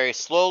win very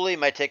slowly,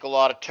 might take a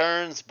lot of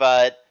turns,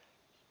 but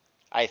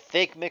I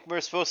think Mikmer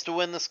is supposed to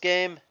win this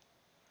game.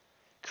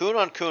 Coon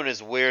on Coon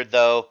is weird,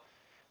 though.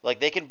 Like,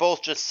 they can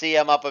both just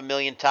CM up a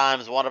million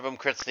times, one of them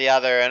crits the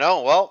other, and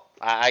oh, well,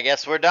 I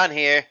guess we're done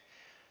here.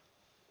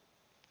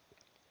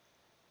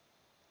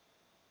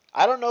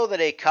 I don't know that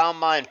a Calm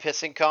Mind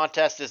pissing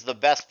contest is the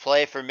best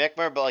play for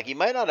Mikmer, but like, he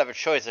might not have a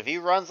choice. If he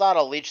runs out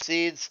of Leech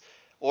Seeds,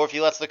 or if he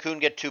lets the Coon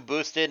get too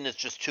boosted and it's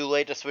just too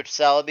late to switch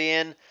Celebi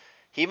in,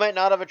 he might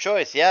not have a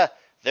choice. Yeah,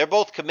 they're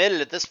both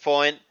committed at this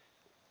point.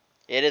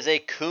 It is a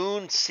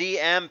Coon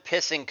CM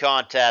pissing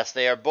contest.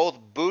 They are both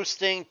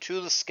boosting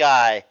to the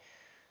sky.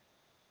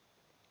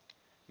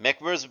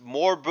 Mikmer's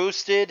more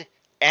boosted,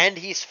 and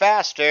he's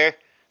faster,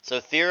 so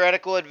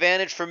theoretical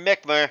advantage for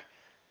Mikmer.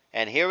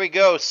 And here we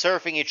go,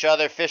 surfing each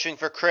other, fishing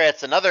for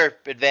crits. Another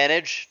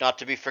advantage, not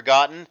to be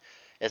forgotten,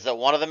 is that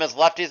one of them has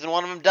lefties and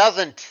one of them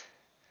doesn't.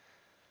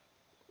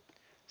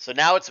 So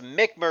now it's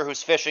Mikmer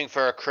who's fishing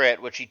for a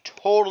crit, which he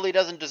totally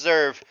doesn't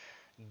deserve,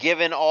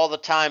 given all the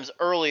times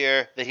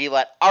earlier that he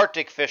let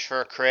Arctic fish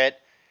for a crit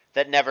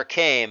that never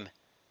came.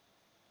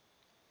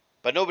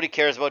 But nobody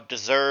cares about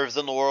deserves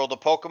in the world of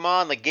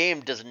Pokemon. The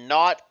game does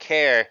not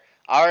care.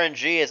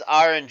 RNG is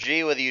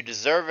RNG, whether you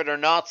deserve it or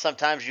not.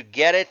 Sometimes you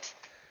get it.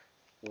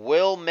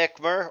 Will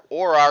Mikmer,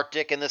 or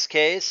Arctic in this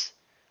case,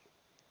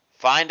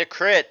 find a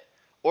crit?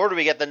 Or do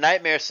we get the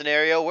nightmare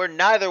scenario where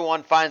neither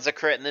one finds a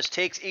crit and this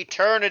takes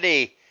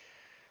eternity?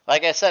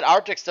 Like I said,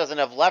 Arctic doesn't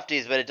have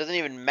lefties, but it doesn't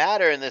even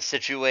matter in this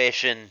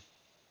situation.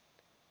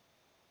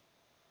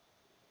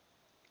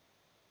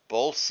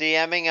 Both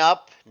CMing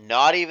up,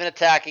 not even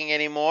attacking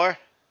anymore.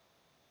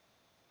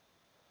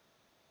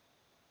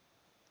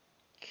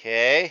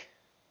 Okay.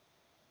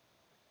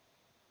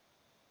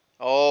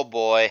 Oh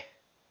boy.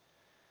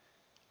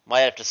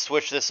 Might have to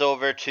switch this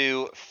over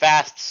to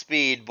fast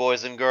speed,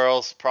 boys and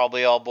girls.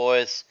 Probably all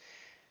boys.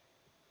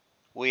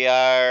 We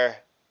are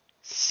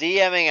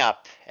CMing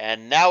up,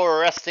 and now we're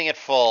resting at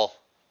full.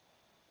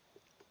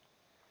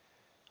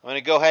 I'm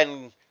going to go ahead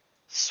and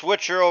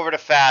switch her over to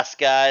fast,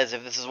 guys,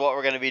 if this is what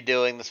we're going to be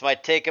doing. This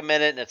might take a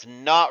minute, and it's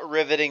not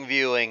riveting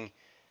viewing.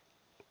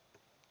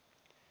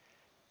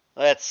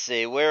 Let's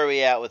see, where are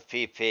we at with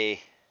PP?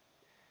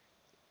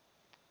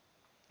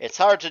 It's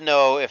hard to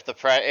know if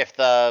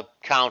the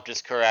count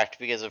is correct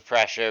because of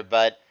pressure,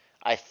 but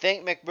I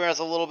think Mikmer has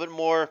a little bit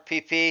more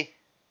PP.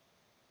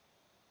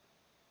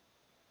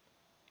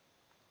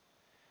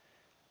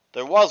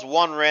 There was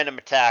one random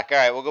attack.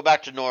 Alright, we'll go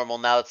back to normal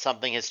now that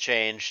something has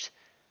changed.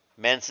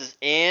 Mence is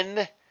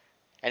in,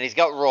 and he's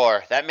got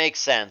Roar. That makes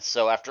sense.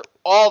 So after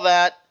all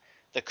that,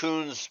 the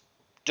Coons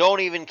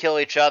don't even kill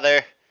each other.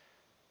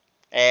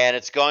 And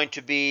it's going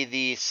to be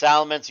the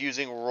Salamence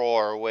using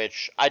Roar,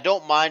 which I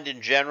don't mind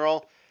in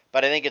general,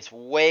 but I think it's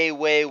way,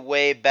 way,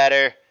 way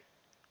better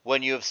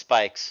when you have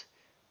spikes.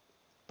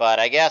 But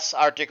I guess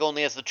Arctic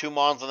only has the 2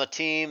 Mons on the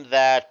team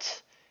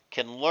that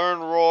can learn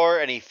Roar,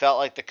 and he felt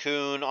like the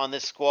Coon on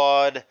this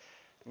squad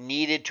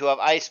needed to have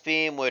Ice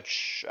Beam,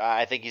 which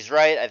I think he's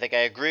right. I think I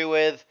agree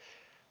with.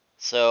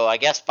 So I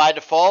guess by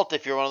default,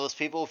 if you're one of those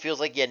people who feels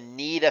like you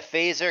need a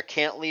phaser,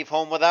 can't leave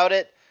home without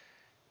it,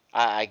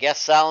 I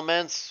guess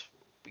Salamence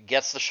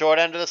gets the short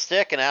end of the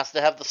stick and has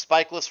to have the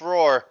spikeless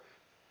Roar.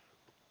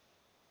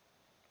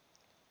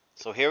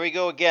 So here we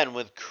go again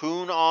with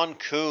Coon on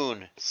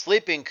Coon.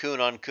 Sleeping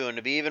Coon on Coon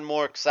to be even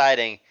more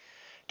exciting.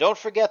 Don't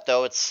forget,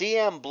 though, it's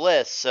CM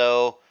Bliss,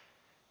 so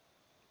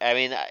I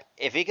mean,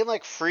 if he can,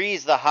 like,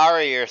 freeze the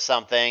Hari or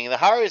something, the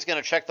Hari is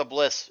going to check the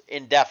Bliss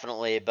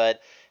indefinitely, but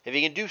if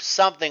he can do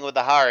something with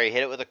the Hari,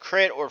 hit it with a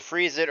crit or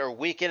freeze it or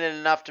weaken it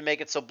enough to make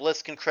it so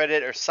Bliss can crit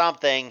it or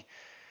something,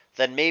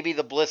 then maybe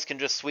the Bliss can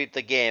just sweep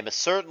the game.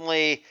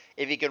 Certainly,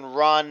 if he can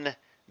run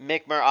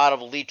Mikmer out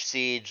of Leech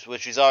Siege,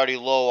 which he's already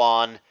low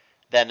on,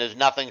 then there's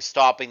nothing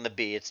stopping the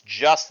B. It's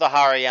just the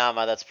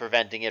Hariyama that's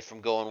preventing it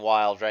from going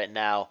wild right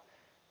now.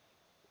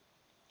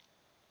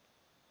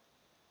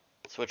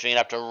 Switching it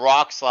up to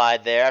Rock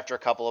Slide there after a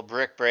couple of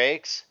brick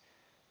breaks.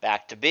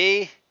 Back to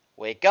B,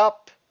 wake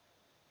up,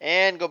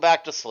 and go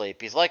back to sleep.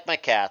 He's like my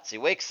cats. He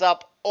wakes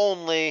up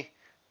only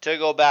to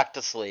go back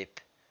to sleep.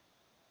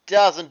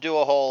 Doesn't do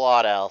a whole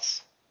lot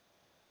else.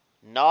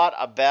 Not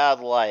a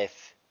bad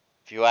life,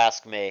 if you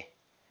ask me.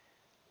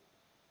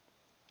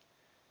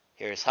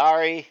 Here's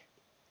Hari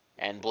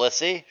and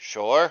Blissey,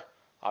 sure.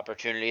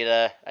 Opportunity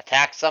to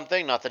attack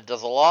something, not that it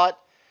does a lot.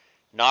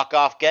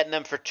 Knockoff getting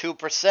him for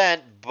 2%,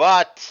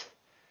 but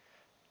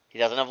he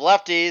doesn't have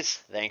lefties,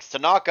 thanks to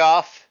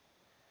Knockoff.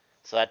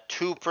 So that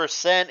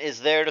 2%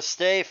 is there to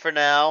stay for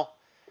now.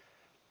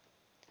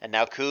 And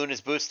now Coon is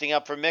boosting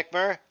up for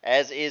Mikmer,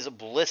 as is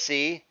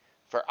Blissey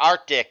for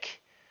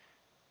Arctic.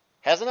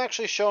 Hasn't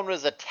actually shown what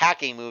his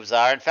attacking moves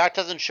are. In fact,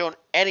 hasn't shown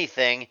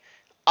anything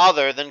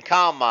other than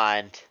Calm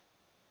Mind.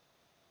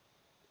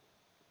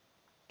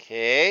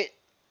 Okay.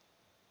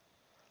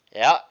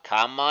 Yeah,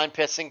 Calm Mind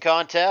pissing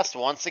contest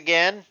once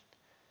again.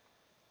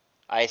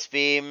 Ice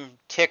Beam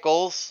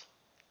tickles.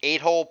 8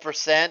 whole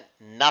percent,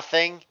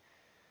 nothing.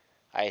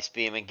 Ice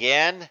Beam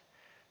again.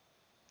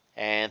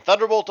 And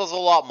Thunderbolt does a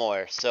lot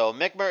more. So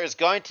Mikmer is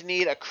going to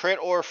need a crit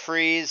or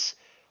freeze,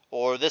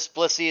 or this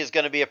Blissey is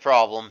going to be a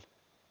problem.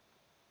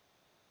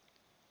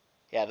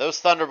 Yeah,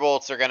 those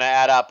Thunderbolts are going to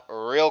add up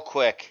real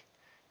quick.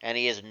 And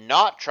he is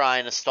not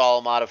trying to stall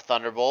him out of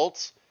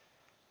Thunderbolts.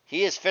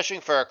 He is fishing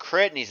for a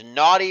crit, and he's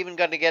not even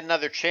going to get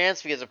another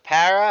chance because of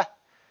Para.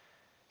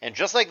 And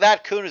just like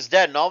that, Coon is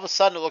dead, and all of a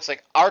sudden it looks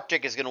like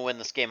Arctic is going to win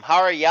this game.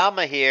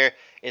 Hariyama here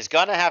is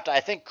going to have to, I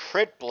think,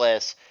 crit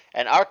Bliss,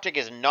 and Arctic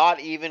is not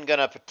even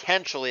going to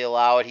potentially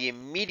allow it. He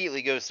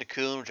immediately goes to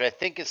Coon, which I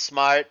think is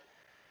smart.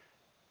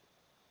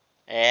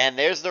 And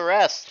there's the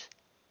rest.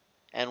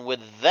 And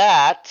with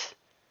that,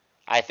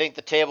 I think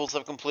the tables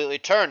have completely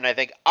turned, and I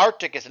think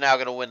Arctic is now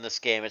going to win this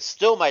game. It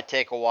still might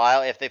take a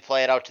while if they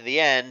play it out to the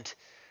end.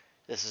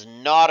 This is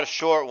not a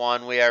short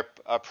one. We are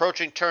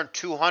approaching turn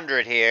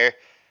 200 here,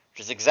 which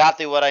is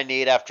exactly what I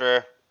need after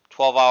a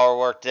 12-hour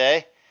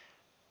workday.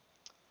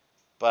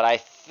 But I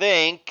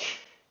think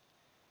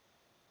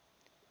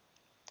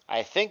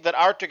that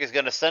Arctic is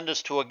going to send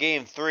us to a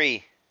game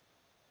 3.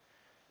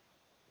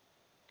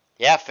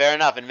 Yeah, fair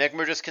enough. And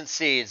Mikmer just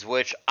concedes,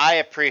 which I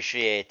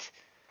appreciate.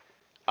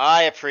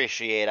 I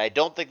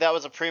don't think that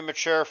was a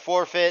premature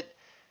forfeit.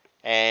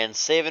 And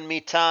saving me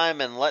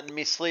time and letting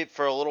me sleep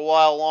for a little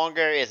while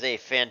longer is a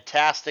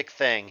fantastic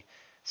thing.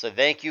 So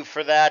thank you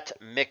for that,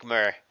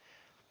 Mikmer.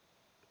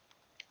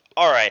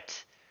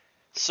 Alright,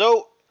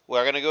 so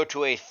we're going to go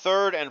to a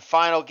third and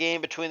final game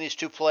between these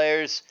two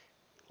players.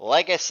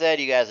 Like I said,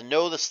 you guys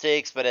know the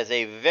stakes, but as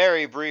a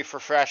very brief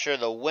refresher,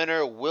 the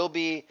winner will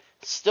be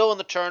still in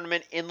the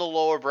tournament in the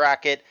lower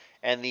bracket,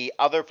 and the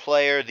other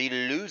player, the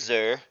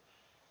loser,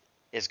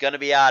 is going to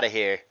be out of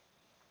here.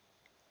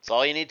 That's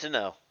all you need to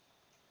know.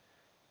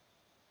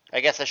 I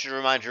guess I should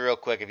remind you real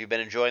quick, if you've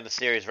been enjoying the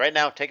series right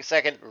now, take a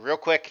second, real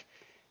quick,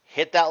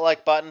 hit that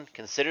like button,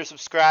 consider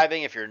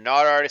subscribing if you're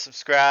not already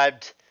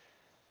subscribed.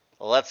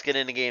 Let's get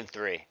into game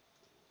 3.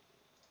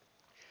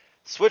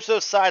 Switch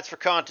those sides for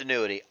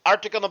continuity.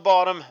 Arctic on the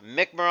bottom,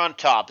 Mikmer on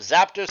top.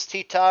 Zapdos,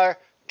 T-Tar,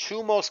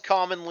 2 most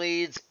common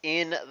leads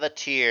in the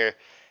tier.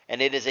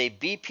 And it is a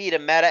BP to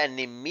meta and an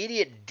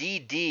immediate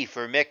DD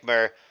for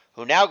Mikmer,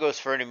 who now goes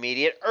for an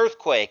immediate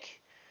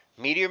Earthquake.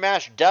 Meteor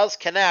Mash does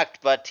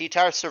connect, but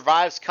T-Tar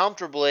survives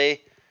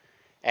comfortably.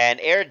 And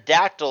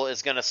Aerodactyl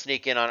is going to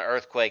sneak in on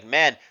Earthquake.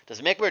 Man,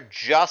 does Mikmer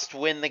just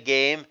win the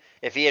game?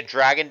 If he had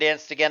Dragon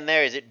Danced again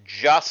there, is it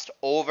just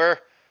over?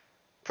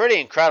 Pretty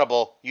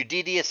incredible. You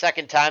DD a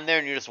second time there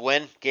and you just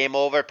win. Game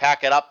over.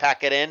 Pack it up.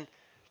 Pack it in.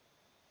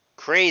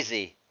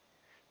 Crazy.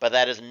 But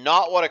that is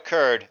not what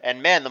occurred.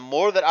 And man, the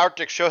more that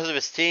Arctic shows of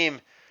his team,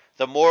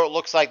 the more it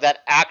looks like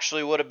that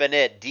actually would have been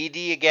it.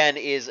 DD again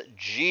is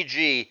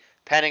GG,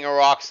 penning a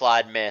Rock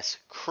Slide miss.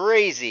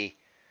 Crazy.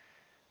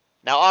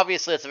 Now,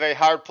 obviously, it's a very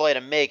hard play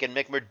to make, and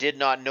Mikmer did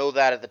not know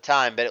that at the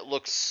time, but it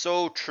looks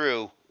so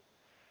true.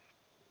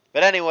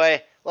 But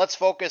anyway, let's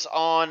focus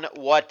on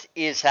what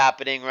is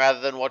happening rather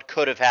than what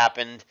could have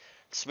happened.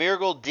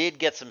 Smeargle did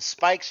get some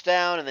spikes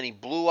down, and then he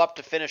blew up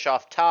to finish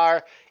off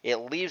Tar. It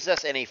leaves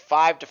us in a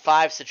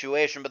 5-5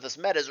 situation, but this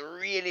meta is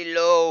really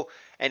low,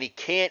 and he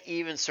can't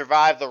even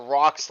survive the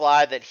rock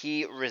slide that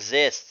he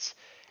resists.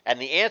 And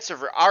the answer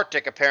for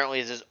Arctic, apparently,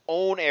 is his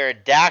own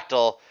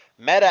Aerodactyl.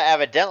 Meta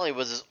evidently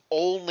was his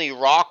only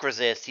rock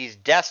resist. He's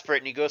desperate,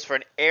 and he goes for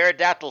an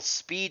Aerodactyl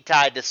speed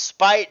tie,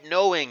 despite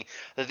knowing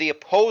that the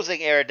opposing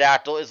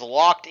Aerodactyl is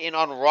locked in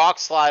on rock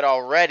slide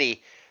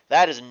already.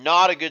 That is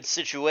not a good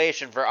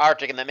situation for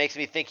Arctic, and that makes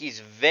me think he's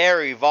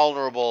very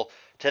vulnerable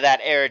to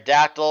that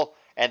Aerodactyl.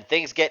 And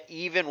things get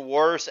even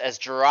worse as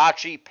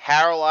Jirachi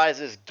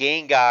paralyzes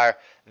Gengar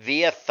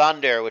via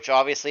Thunder, which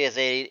obviously has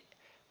a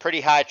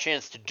pretty high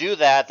chance to do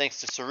that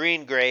thanks to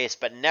Serene Grace,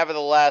 but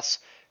nevertheless,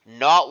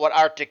 not what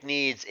Arctic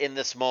needs in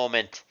this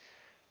moment.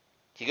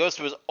 He goes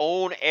to his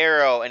own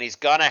arrow, and he's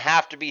going to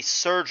have to be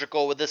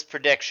surgical with this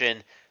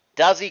prediction.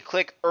 Does he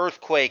click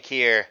Earthquake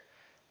here?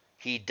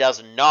 He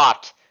does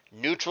not.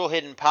 Neutral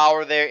hidden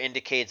power there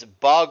indicates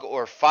bug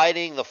or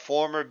fighting, the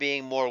former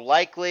being more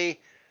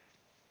likely.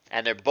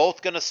 And they're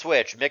both going to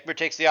switch. Mikmer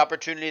takes the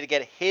opportunity to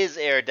get his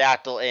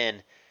Aerodactyl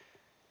in.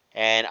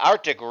 And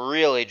Arctic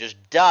really just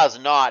does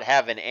not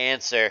have an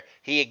answer.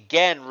 He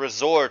again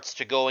resorts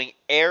to going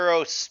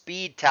Arrow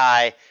Speed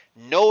Tie,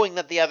 knowing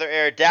that the other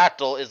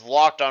Aerodactyl is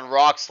locked on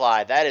Rock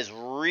Slide. That is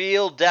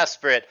real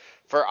desperate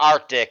for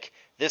Arctic.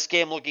 This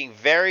game looking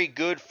very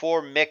good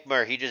for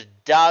Mikmer. He just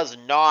does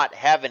not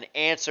have an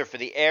answer for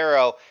the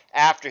Arrow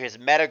after his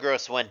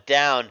Metagross went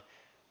down.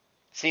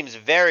 Seems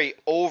very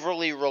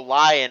overly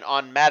reliant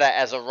on Meta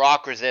as a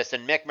rock resist,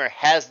 and Mikmer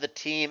has the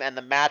team and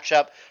the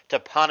matchup to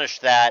punish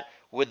that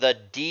with the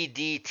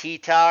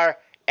DD-T-Tar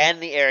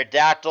and the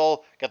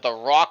Aerodactyl. Got the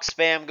rock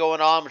spam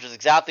going on, which is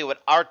exactly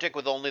what Arctic,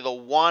 with only the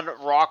one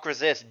rock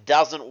resist,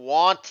 doesn't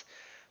want.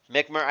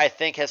 Mikmer, I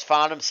think, has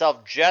found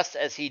himself just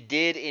as he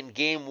did in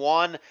Game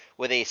 1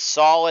 with a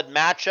solid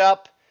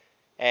matchup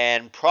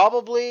and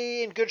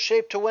probably in good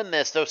shape to win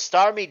this, though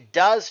Starmie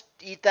does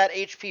eat that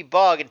HP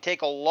bug and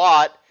take a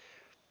lot.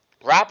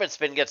 Rapid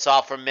Spin gets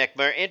off from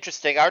Mikmer.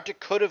 Interesting. Arctic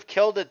could have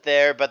killed it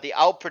there, but the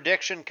out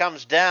prediction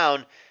comes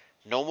down.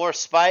 No more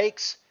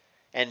spikes.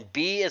 And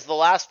B is the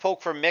last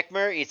poke for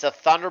Mikmer. Eats a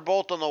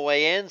Thunderbolt on the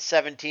way in,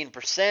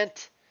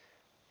 17%.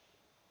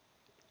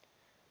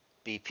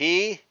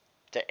 BP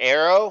to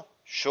Arrow,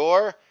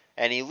 sure.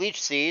 And he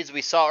Leech Seeds.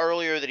 We saw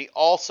earlier that he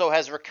also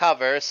has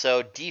Recover,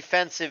 so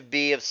defensive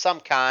B of some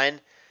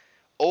kind.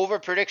 Over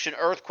prediction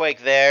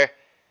Earthquake there.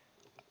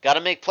 Got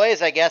to make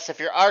plays, I guess, if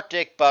you're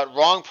Arctic, but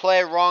wrong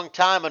play, wrong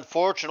time,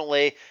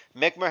 unfortunately.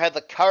 Mikmer had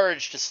the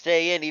courage to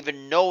stay in,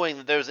 even knowing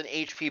that there's an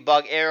HP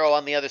bug arrow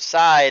on the other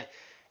side,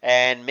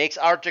 and makes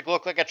Arctic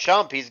look like a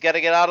chump. He's got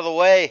to get out of the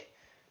way.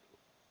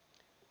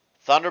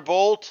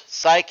 Thunderbolt,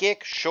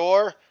 Psychic,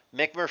 sure.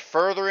 Mikmer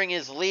furthering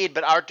his lead,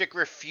 but Arctic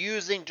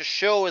refusing to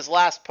show his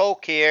last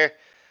poke here.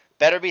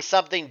 Better be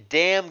something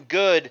damn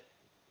good.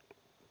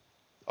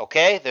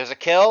 Okay, there's a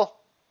kill.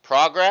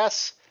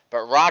 Progress.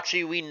 But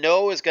Rachi, we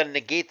know, is going to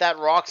negate that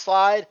rock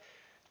slide.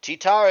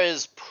 T-Tar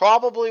is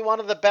probably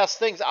one of the best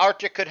things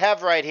Arctic could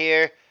have right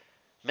here.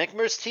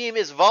 Mikmer's team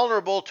is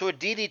vulnerable to a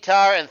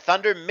DD-Tar, and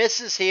Thunder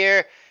misses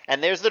here.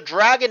 And there's the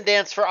Dragon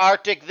Dance for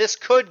Arctic. This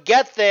could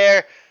get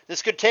there.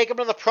 This could take him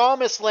to the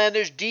promised land.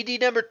 There's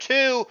DD number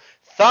 2,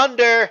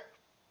 Thunder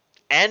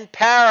and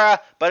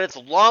Para, but it's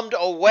lummed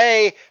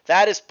away.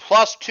 That is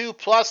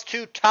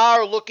 +2/+2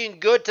 Tar, looking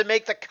good to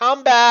make the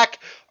comeback.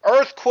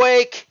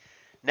 Earthquake.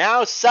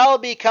 Now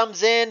Celebi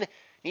comes in,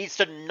 needs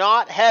to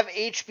not have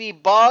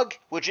HP bug,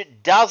 which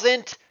it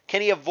doesn't.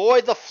 Can he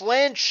avoid the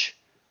flinch?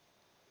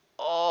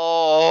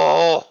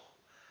 Oh,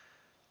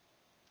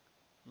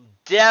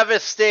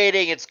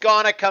 devastating. It's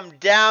going to come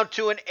down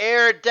to an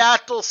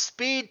Aerodactyl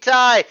speed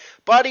tie,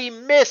 but he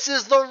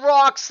misses the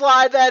rock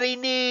slide that he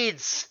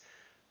needs.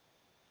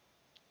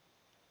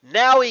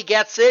 Now he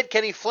gets it.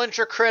 Can he flinch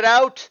or crit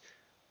out?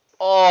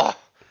 Oh,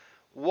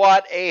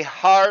 what a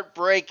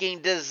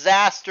heartbreaking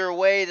disaster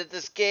way that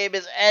this game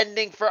is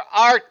ending for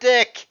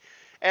Arctic.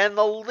 And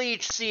the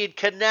Leech Seed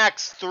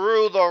connects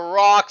through the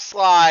rock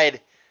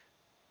slide.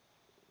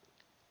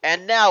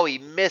 And now he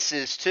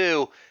misses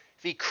too.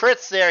 If he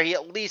crits there, he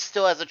at least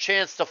still has a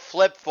chance to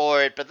flip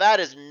for it. But that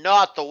is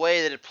not the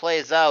way that it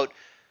plays out.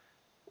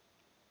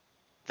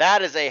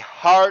 That is a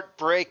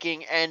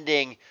heartbreaking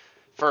ending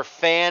for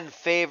fan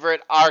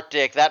favorite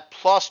Arctic. That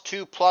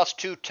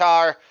 +2/+2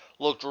 Tar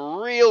looked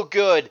real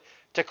good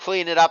to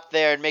clean it up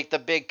there and make the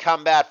big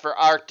comeback for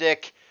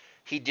Arctic.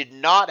 He did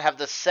not have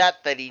the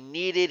set that he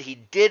needed. He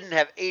didn't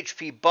have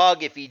HP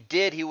Bug. If he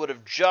did, he would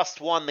have just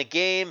won the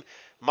game.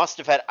 Must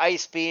have had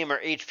Ice Beam or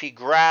HP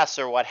Grass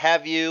or what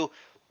have you.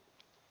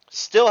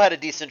 Still had a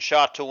decent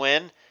shot to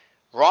win.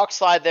 Rock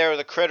Slide there with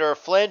a crit or a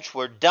flinch.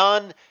 We're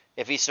done.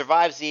 If he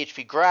survives the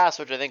HP Grass,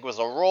 which I think was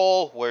a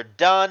roll, we're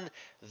done.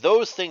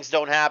 Those things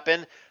don't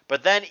happen.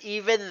 But then,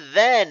 even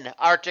then,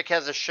 Arctic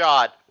has a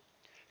shot.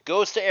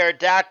 Goes to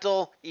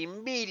Aerodactyl,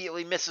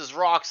 immediately misses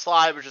Rock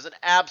Slide, which is an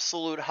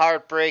absolute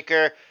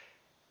heartbreaker.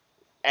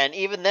 And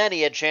even then,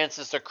 he had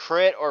chances to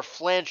crit or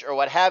flinch or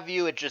what have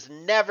you. It just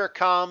never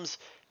comes.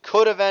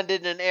 Could have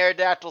ended in an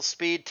Aerodactyl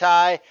speed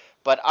tie,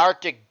 but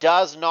Arctic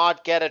does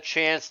not get a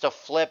chance to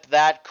flip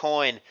that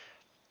coin.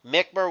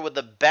 Mikmer, with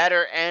the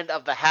better end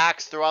of the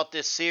hacks throughout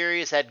this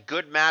series, had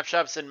good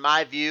matchups in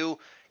my view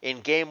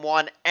in Game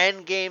 1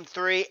 and Game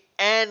 3,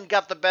 and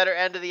got the better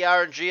end of the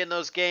RNG in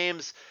those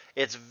games.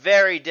 It's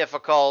very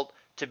difficult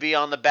to be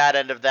on the bad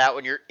end of that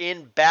when you're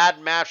in bad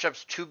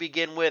matchups to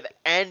begin with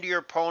and your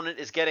opponent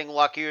is getting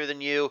luckier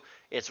than you.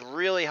 It's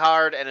really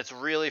hard and it's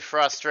really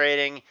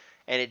frustrating,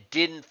 and it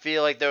didn't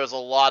feel like there was a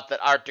lot that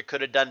Arctic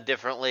could have done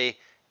differently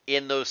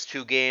in those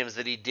two games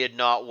that he did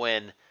not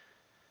win.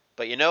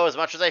 But you know, as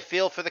much as I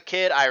feel for the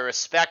kid, I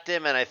respect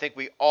him, and I think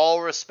we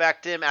all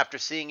respect him after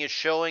seeing his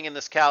showing in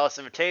this CALLOUS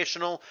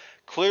Invitational.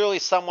 Clearly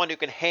someone who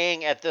can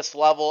hang at this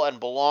level and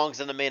belongs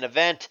in the main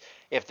event.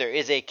 If there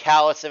is a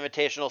CALLOUS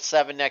Invitational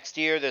 7 next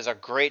year, there's a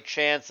great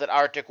chance that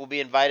Arctic will be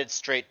invited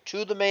straight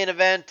to the main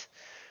event.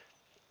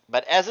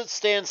 But as it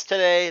stands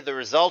today, the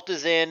result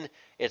is in.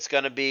 It's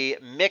going to be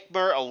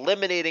Mikmer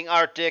eliminating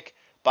Arctic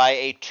by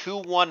a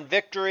 2-1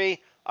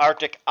 victory.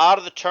 Arctic out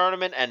of the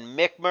tournament, and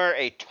Mikmer,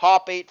 a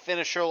top 8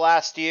 finisher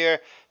last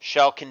year,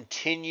 shall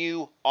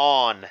continue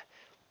on.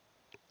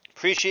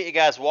 Appreciate you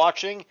guys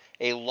watching.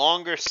 A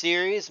longer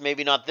series,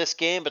 maybe not this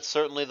game, but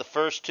certainly the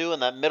first two,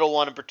 and that middle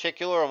one in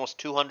particular, almost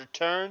 200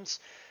 turns.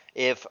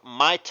 If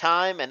my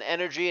time and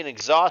energy and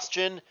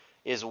exhaustion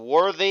is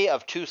worthy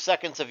of 2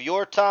 seconds of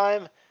your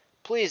time,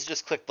 please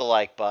just click the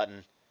like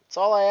button. It's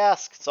all I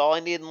ask. It's all I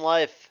need in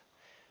life.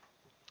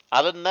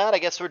 Other than that, I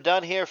guess we're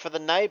done here for the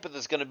night, but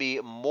there's going to be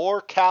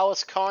more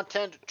CALLOUS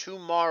content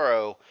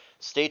tomorrow.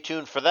 Stay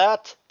tuned for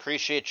that.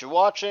 Appreciate you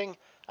watching.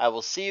 I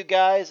will see you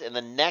guys in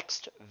the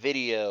next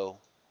video.